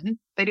back then.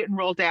 They didn't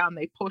roll down;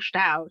 they pushed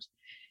out.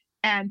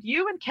 And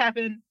you and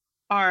Kevin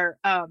are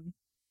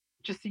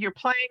you're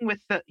playing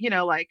with the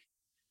like.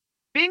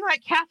 Being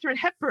like Katharine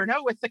Hepburn,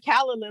 with the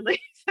calla lilies,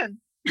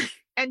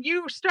 and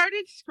you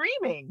started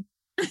screaming,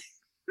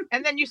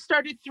 and then you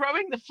started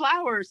throwing the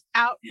flowers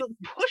out,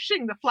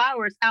 pushing the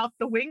flowers out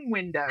the wing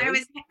window. I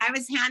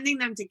was handing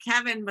them to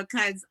Kevin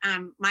because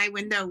my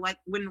window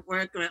wouldn't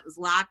work, or it was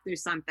locked or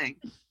something.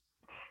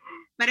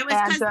 But it was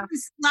because there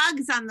was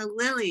slugs on the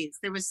lilies.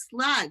 There was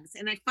slugs,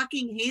 and I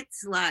fucking hate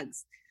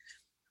slugs.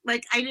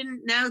 Like I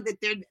didn't know that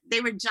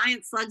they were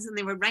giant slugs, and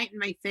they were right in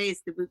my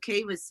face. The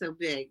bouquet was so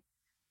big.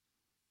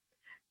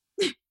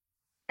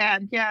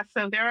 And yeah,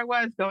 so there I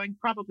was going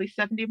probably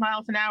 70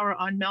 miles an hour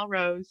on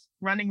Melrose,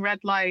 running red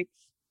lights,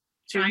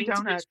 trying to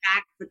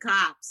attract the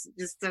cops,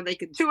 just so they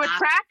could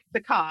attract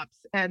the cops,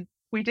 and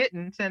we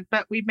didn't.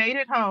 But we made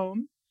it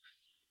home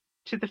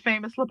to the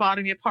famous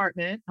Lobotomy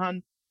apartment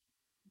on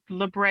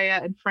La Brea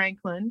and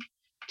Franklin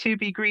to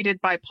be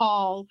greeted by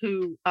Paul,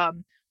 who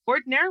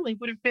ordinarily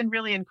would have been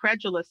really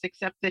incredulous,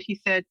 except that he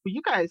said, "Well,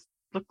 you guys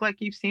look like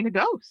you've seen a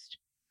ghost."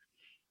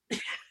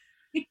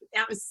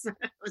 That was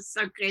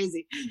so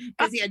crazy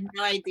because he had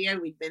no idea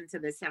we'd been to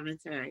the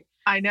cemetery.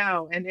 I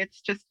know, and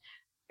it's just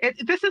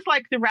this is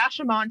like the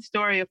Rashomon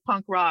story of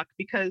punk rock,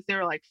 because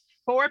there are like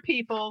 4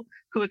 people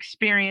who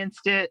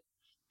experienced it,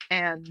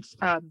 and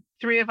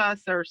 3 of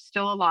us are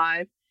still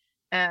alive,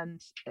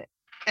 and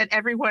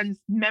everyone's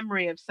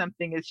memory of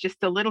something is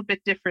just a little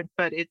bit different,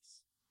 but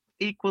it's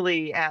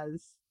equally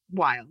as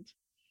wild.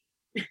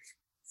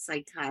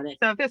 Psychotic.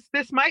 So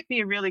this might be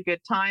a really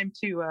good time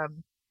to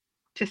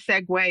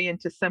segue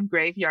into some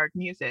graveyard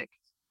music.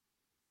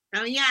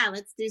 Oh yeah,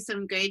 let's do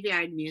some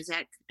graveyard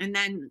music. And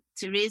then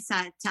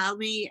Teresa, tell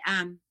me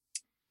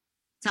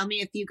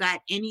if you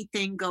got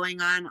anything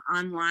going on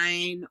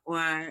online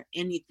or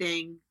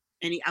anything,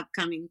 any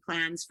upcoming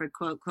plans for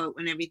quote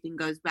when everything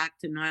goes back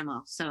to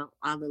normal, so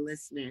all the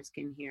listeners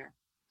can hear.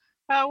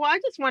 Well, I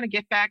just want to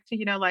get back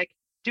to, like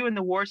doing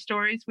the war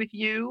stories with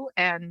you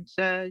and,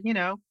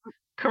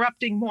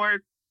 corrupting more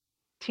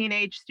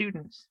teenage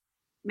students.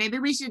 Maybe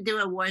we should do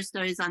a War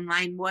Stories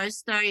online. War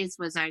Stories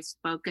was our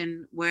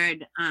spoken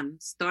word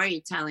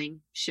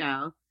storytelling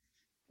show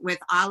with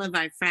all of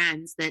our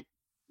friends that,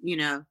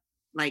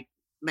 like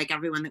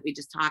everyone that we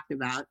just talked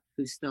about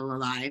who's still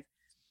alive.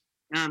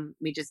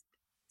 We just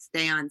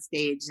stay on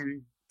stage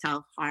and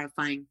tell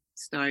horrifying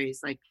stories,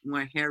 like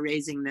more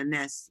hair-raising than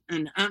this.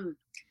 And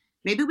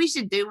maybe we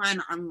should do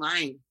one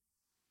online.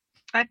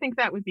 I think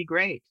that would be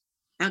great.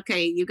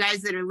 Okay, you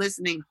guys that are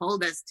listening,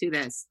 hold us to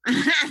this.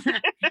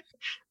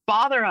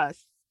 Bother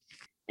us.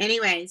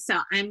 Anyway, so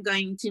I'm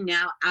going to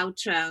now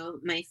outro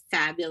my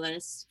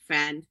fabulous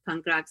friend,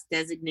 punk rock's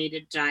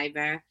designated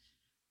driver,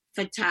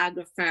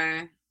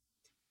 photographer,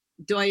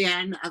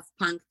 doyen of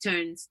Punk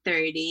Turns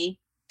 30.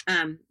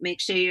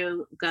 Make sure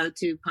you go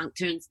to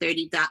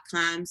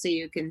punkturns30.com so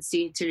you can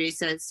see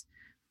Teresa's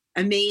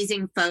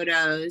amazing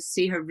photos,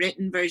 see her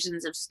written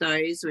versions of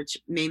stories, which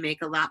may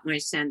make a lot more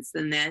sense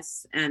than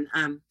this. And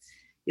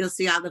you'll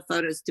see all the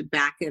photos to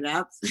back it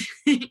up.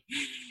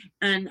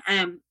 And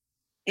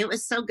it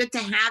was so good to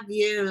have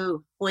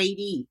you,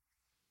 Hoytie.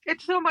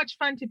 It's so much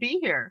fun to be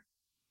here.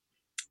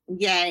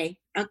 Yay.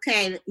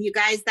 Okay, you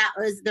guys, that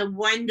was the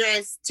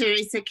wondrous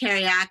Teresa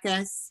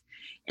Kiriakis.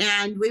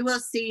 And we will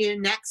see you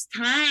next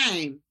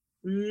time.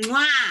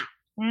 Mwah!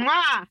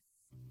 Mwah!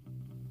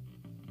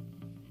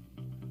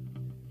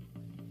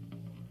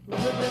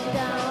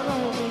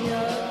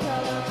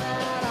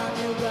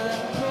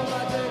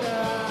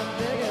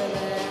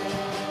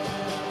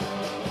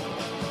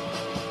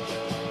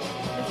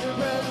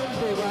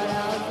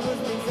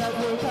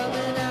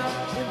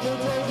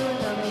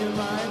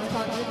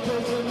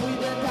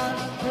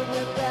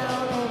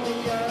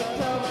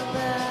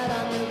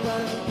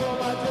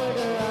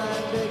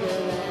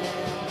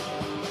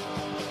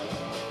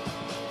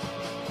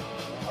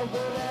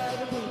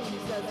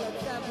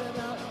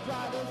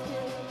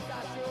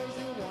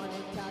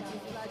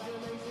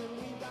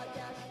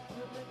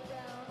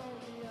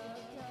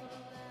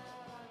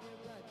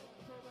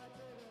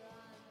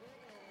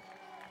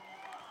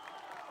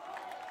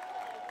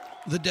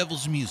 The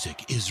Devil's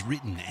Music is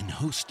written and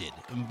hosted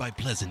by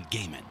Pleasant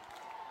Gaiman.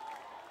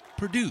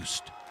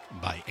 Produced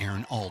by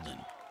Aaron Alden.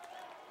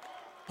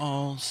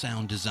 All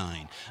sound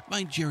design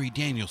by Jerry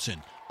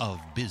Danielson of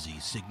Busy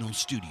Signal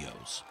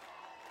Studios.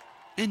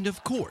 And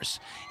of course,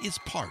 is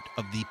part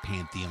of the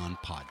Pantheon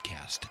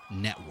Podcast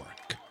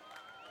Network.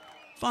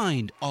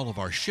 Find all of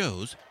our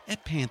shows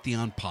at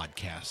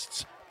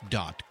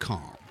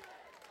pantheonpodcasts.com.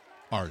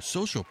 Our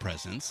social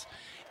presence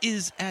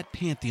is at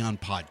Pantheon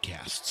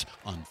Podcasts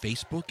on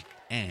Facebook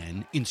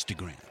and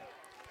Instagram.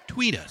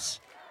 Tweet us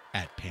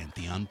at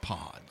Pantheon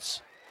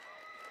Pods.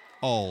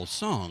 All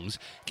songs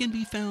can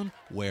be found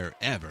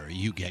wherever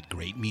you get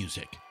great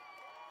music.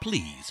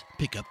 Please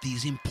pick up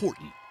these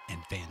important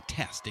and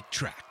fantastic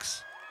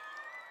tracks.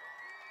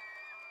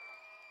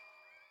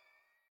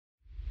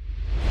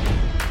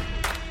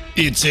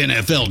 It's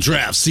NFL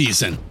draft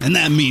season, and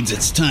that means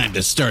it's time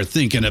to start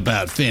thinking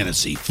about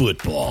fantasy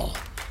football.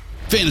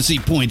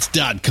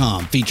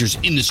 FantasyPoints.com features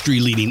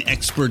industry-leading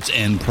experts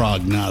and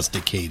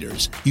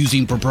prognosticators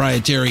using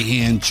proprietary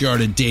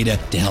hand-charted data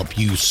to help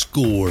you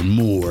score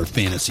more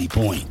fantasy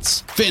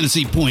points.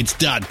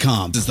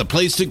 FantasyPoints.com is the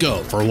place to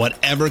go for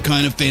whatever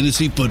kind of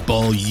fantasy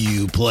football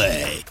you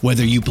play.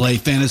 Whether you play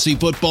fantasy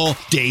football,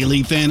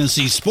 daily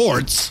fantasy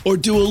sports, or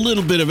do a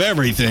little bit of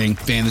everything,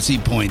 Fantasy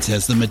Points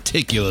has the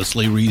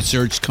meticulously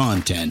researched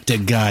content to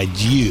guide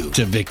you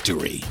to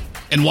victory.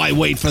 And why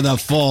wait for the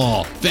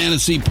fall?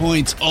 Fantasy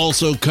Points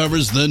also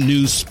covers the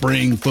new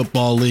spring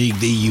football league,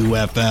 the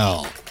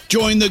UFL.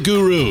 Join the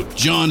guru,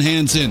 John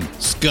Hansen,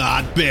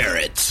 Scott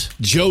Barrett,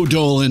 Joe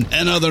Dolan,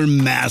 and other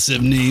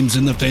massive names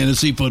in the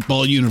fantasy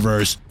football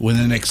universe with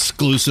an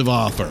exclusive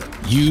offer.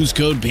 Use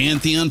code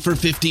Pantheon for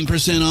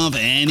 15% off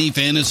any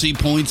Fantasy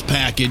Points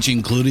package,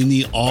 including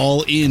the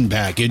all-in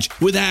package,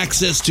 with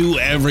access to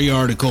every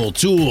article,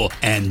 tool,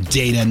 and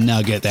data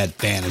nugget that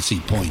Fantasy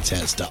Points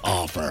has to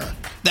offer.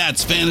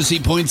 That's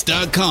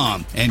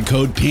FantasyPoints.com and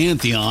code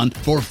Pantheon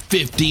for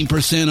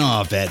 15%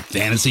 off at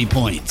Fantasy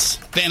Points.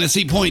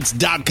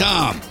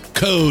 FantasyPoints.com,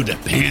 code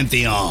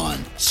Pantheon.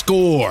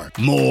 Score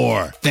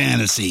more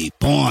fantasy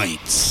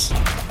points.